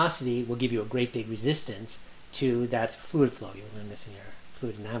 viscosity will give you a great big resistance to that fluid flow. You learn this in your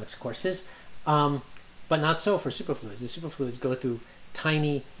fluid dynamics courses. But not so for superfluids. The superfluids go through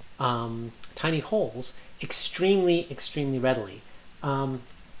tiny holes extremely, extremely readily. And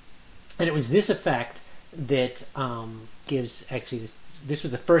it was this effect that gives, actually, this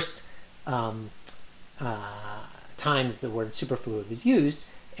was the first time that the word superfluid was used.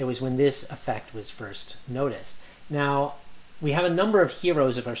 It was when this effect was first noticed. Now, we have a number of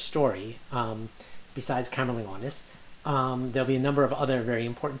heroes of our story, besides Camerlingonis. There'll be a number of other very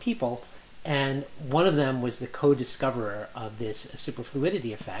important people, and one of them was the co-discoverer of this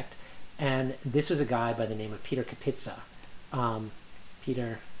superfluidity effect, and this was a guy by the name of Peter Kapitsa.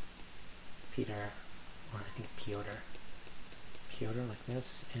 Peter, or I think Piotr like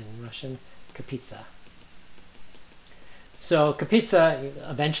this in Russian, Kapitsa. So Kapitsa,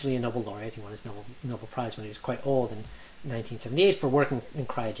 eventually a Nobel laureate, he won his Nobel Prize when he was quite old in 1978 for working in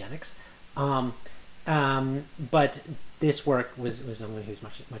cryogenics. But this work was done when he was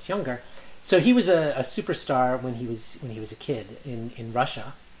much younger. So he was a superstar when he was a kid in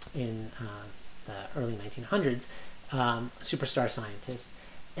Russia in the early 1900s, superstar scientist,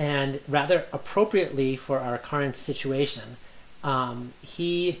 and rather appropriately for our current situation,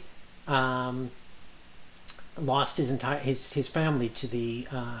 he lost his family to the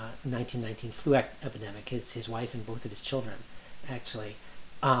 1919 flu epidemic. His wife and both of his children, actually,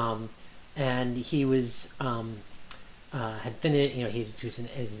 and he was had finished. He was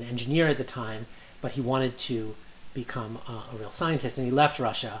an engineer at the time, but he wanted to become a real scientist, and he left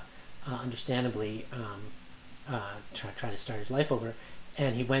Russia, understandably, try to start his life over,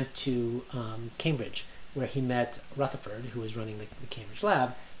 and he went to Cambridge, where he met Rutherford, who was running the Cambridge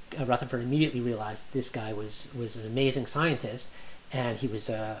lab. Rutherford immediately realized this guy was an amazing scientist, and he was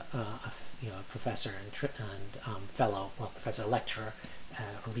a professor and fellow, professor, lecturer,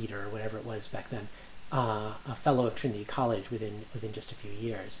 a reader, or whatever it was back then, a fellow of Trinity College within just a few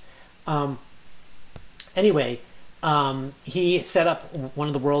years. Anyway, he set up one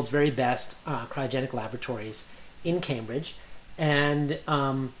of the world's very best cryogenic laboratories in Cambridge, and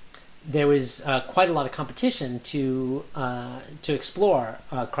there was quite a lot of competition to explore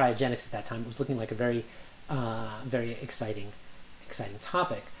cryogenics at that time. It was looking like a very exciting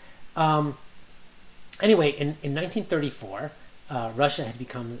topic. Anyway, in 1934, Russia had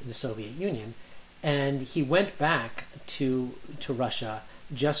become the Soviet Union, and he went back to Russia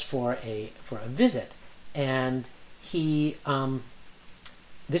just for a visit, and he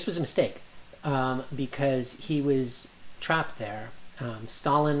this was a mistake because he was trapped there.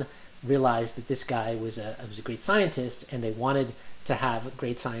 Stalin realized that this guy was a great scientist, and they wanted to have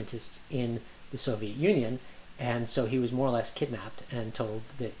great scientists in the Soviet Union, and so he was more or less kidnapped and told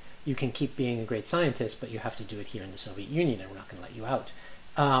that you can keep being a great scientist, but you have to do it here in the Soviet Union, and we're not going to let you out.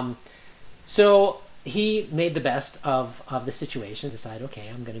 So he made the best of the situation, decided, okay,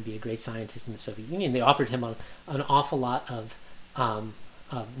 I'm going to be a great scientist in the Soviet Union. They offered him an awful lot of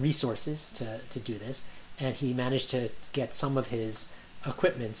resources to do this, and he managed to get some of his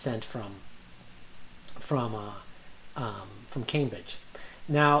equipment sent from Cambridge.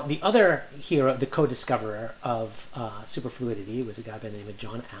 Now, the other hero, the co-discoverer of superfluidity, was a guy by the name of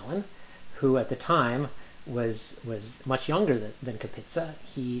John Allen, who at the time was much younger than Kapitsa.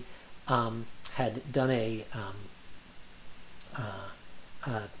 He had done a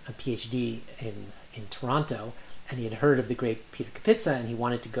PhD in Toronto, and he had heard of the great Peter Kapitsa, and he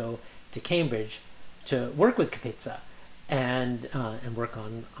wanted to go to Cambridge to work with Kapitsa and work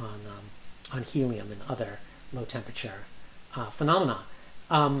on helium and other low temperature phenomena.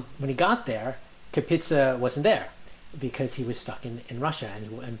 When he got there, Kapitsa wasn't there because he was stuck in Russia, and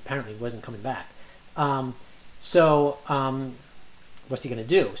he apparently wasn't coming back. So what's he going to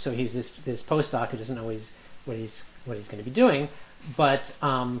do? So he's this postdoc who doesn't know what he's going to be doing, but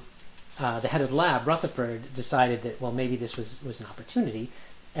the head of the lab, Rutherford, decided that, well, maybe this was an opportunity,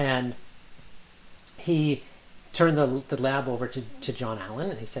 and he turned the lab over to John Allen,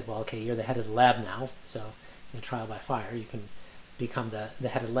 and he said, well, okay, you're the head of the lab now, so in trial by fire, you can become the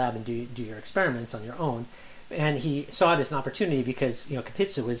head of the lab and do your experiments on your own. And he saw it as an opportunity because,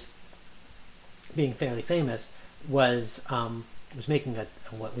 Kapitsa was being fairly famous, was making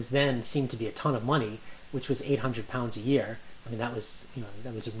what was then seemed to be a ton of money, which was £800 a year. I mean, that was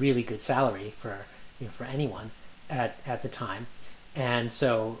a really good salary for anyone at the time. And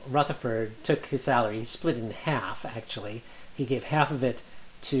so Rutherford took his salary, he split it in half, actually. He gave half of it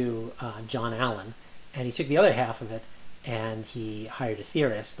to John Allen, and he took the other half of it, and he hired a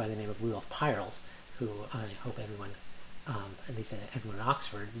theorist by the name of Rudolf Peierls, who I hope everyone, at least everyone in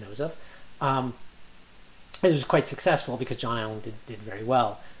Oxford, knows of. It was quite successful because John Allen did very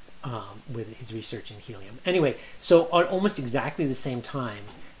well with his research in helium. Anyway, so at almost exactly the same time,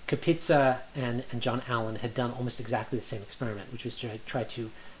 Kapitsa and John Allen had done almost exactly the same experiment, which was to try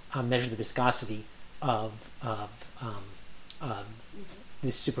to measure the viscosity of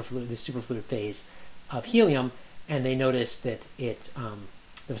this superfluid phase of helium, and they noticed that the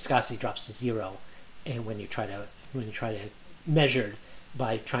viscosity drops to 0, and when you try to measure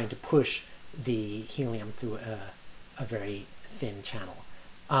by trying to push the helium through a very thin channel.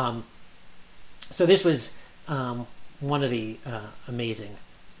 So this was one of the amazing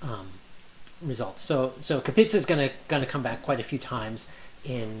results. So Kapitsa is going to come back quite a few times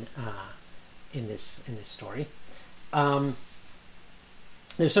in this story.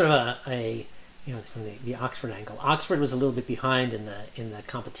 there's sort of you know, from the Oxford angle. Oxford was a little bit behind in the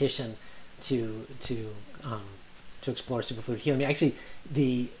competition to explore superfluid helium. Actually,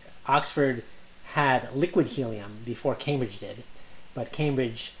 the Oxford had liquid helium before Cambridge did, but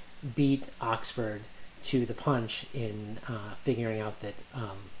Cambridge beat Oxford to the punch in figuring out that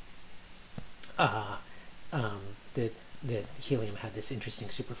that helium had this interesting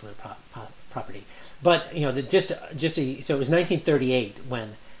superfluid property. But you know, so it was 1938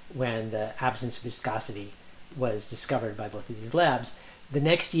 when the absence of viscosity was discovered by both of these labs. The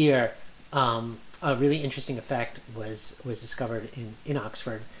next year, a really interesting effect was discovered in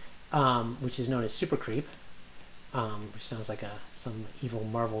Oxford, which is known as supercreep, which sounds like some evil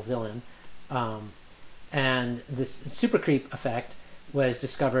Marvel villain. And this supercreep effect was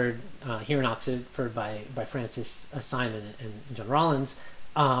discovered here in Oxford by Francis Simon and John Rollins,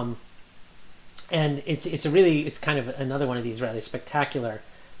 and it's kind of another one of these rather spectacular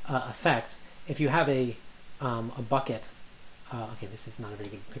effects. If you have a bucket, okay, this is not a very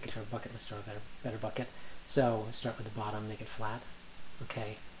good picture of a bucket. Let's draw a better bucket. So start with the bottom, make it flat.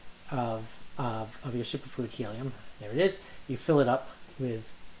 Okay, of your superfluid helium. There it is. You fill it up with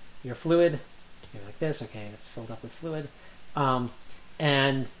your fluid. Maybe like this. Okay, it's filled up with fluid.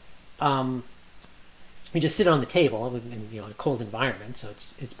 And you just sit on the table in, you know, a cold environment, so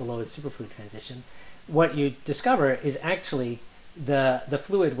it's below the superfluid transition. What you discover is actually the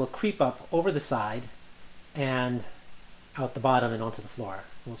fluid will creep up over the side and out the bottom and onto the floor.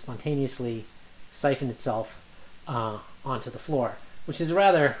 It will spontaneously siphon itself onto the floor, which is a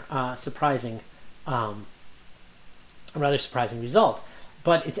rather surprising result.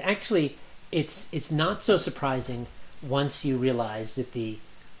 But it's actually it's not so surprising once you realize that this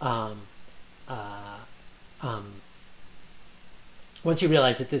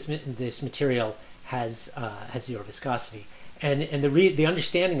material has zero viscosity, and the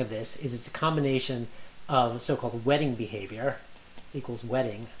understanding of this is it's a combination of so-called wetting behavior equals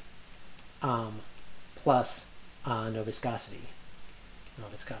wetting plus no viscosity.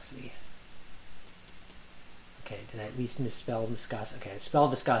 Okay, did I at least misspell viscosity? Okay, I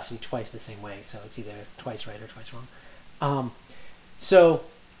spelled viscosity twice the same way, so it's either twice right or twice wrong. So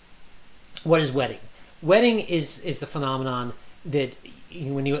what is wetting? Wetting is the phenomenon that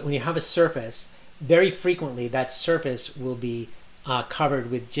when you have a surface, very frequently that surface will be covered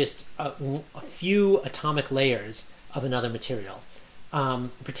with just a few atomic layers of another material.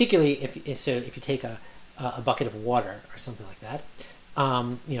 Particularly if you take a bucket of water or something like that,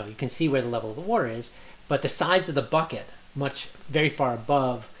 you know, you can see where the level of the water is, but the sides of the bucket, very far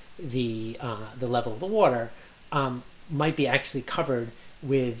above the level of the water, might be actually covered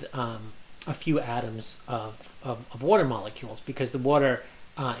with a few atoms of water molecules, because the water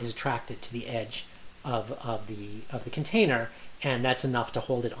is attracted to the edge of the container, and that's enough to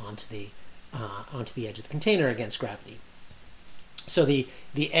hold it onto the edge of the container against gravity. So the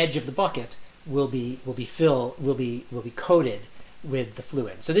edge of the bucket will be coated with the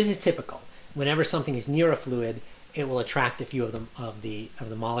fluid. So this is typical. Whenever something is near a fluid, it will attract a few of the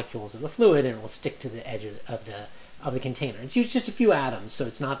molecules of the fluid, and it will stick to the edge of the container. It's just a few atoms, so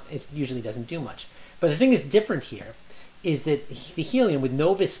it usually doesn't do much. But the thing that's different here is that the helium with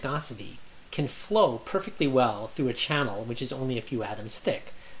no viscosity can flow perfectly well through a channel which is only a few atoms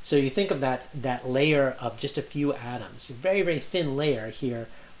thick. So you think of that layer of just a few atoms, a very, very thin layer here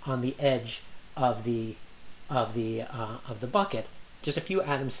on the edge of the bucket, just a few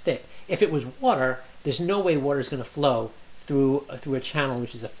atoms thick. If it was water, there's no way water is going to flow through a channel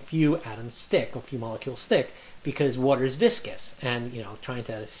which is a few atoms thick, or a few molecules thick, because water is viscous, and trying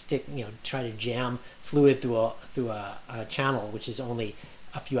to jam fluid through a channel which is only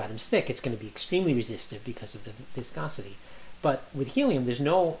a few atoms thick, it's going to be extremely resistive because of the viscosity. But with helium, there's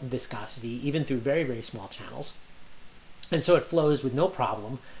no viscosity, even through very, very small channels, and so it flows with no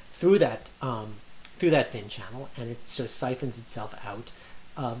problem through that thin channel, and it sort of siphons itself out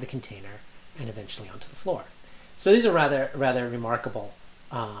of the container and eventually onto the floor. So these are rather remarkable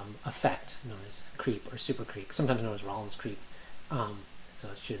effect known as creep or super creep, sometimes known as Rollins creep. So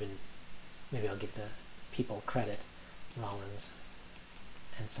it should have been, maybe I'll give the people credit, Rollins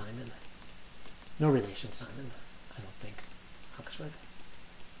and Simon. No relation, Simon, I don't think. Oxford.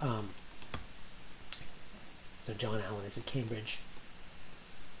 So John Allen is at Cambridge,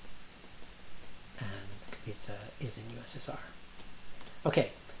 and Kapitsa is in USSR.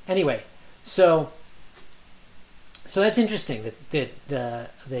 Okay, anyway, so that's interesting that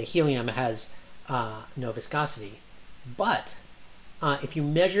the helium has no viscosity, but if you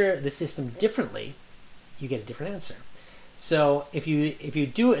measure the system differently, you get a different answer. So if you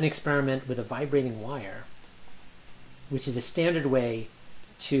do an experiment with a vibrating wire, which is a standard way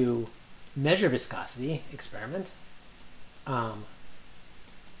to measure viscosity experiment. So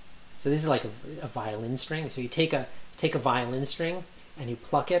this is like a violin string. So you take a violin string and you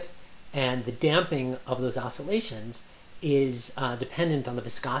pluck it, and the damping of those oscillations is dependent on the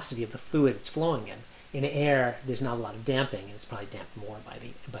viscosity of the fluid it's flowing in. In air, there's not a lot of damping, and it's probably damped more by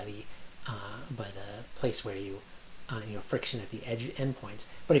the place where you friction at the edge endpoints.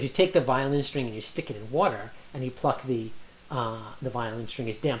 But if you take the violin string and you stick it in water and you pluck the violin string,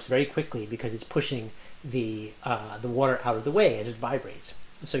 it damps very quickly because it's pushing the water out of the way as it vibrates.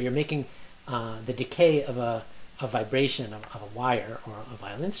 So you're making the decay of a vibration of a wire or a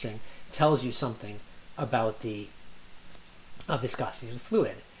violin string tells you something about the viscosity of the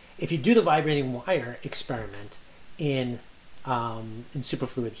fluid. If you do the vibrating wire experiment in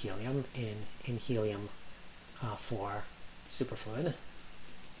superfluid helium, in helium for superfluid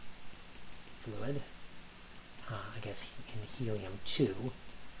fluid, I guess in helium-2,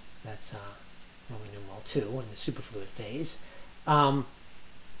 that's Roman numeral 2 in the superfluid phase,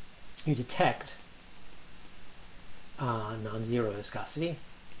 you detect non-zero viscosity.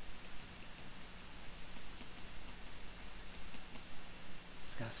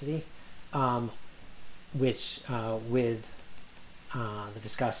 Which with the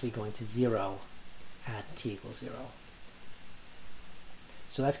viscosity going to 0 at t equals 0.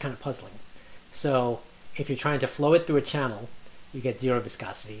 So that's kind of puzzling. So if you're trying to flow it through a channel, you get 0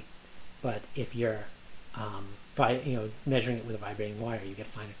 viscosity. But if you're measuring it with a vibrating wire, you get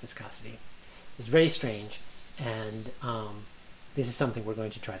finite viscosity. It's very strange, and this is something we're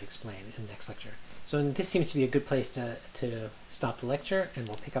going to try to explain in the next lecture. So this seems to be a good place to stop the lecture, and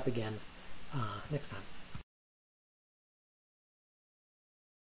we'll pick up again next time.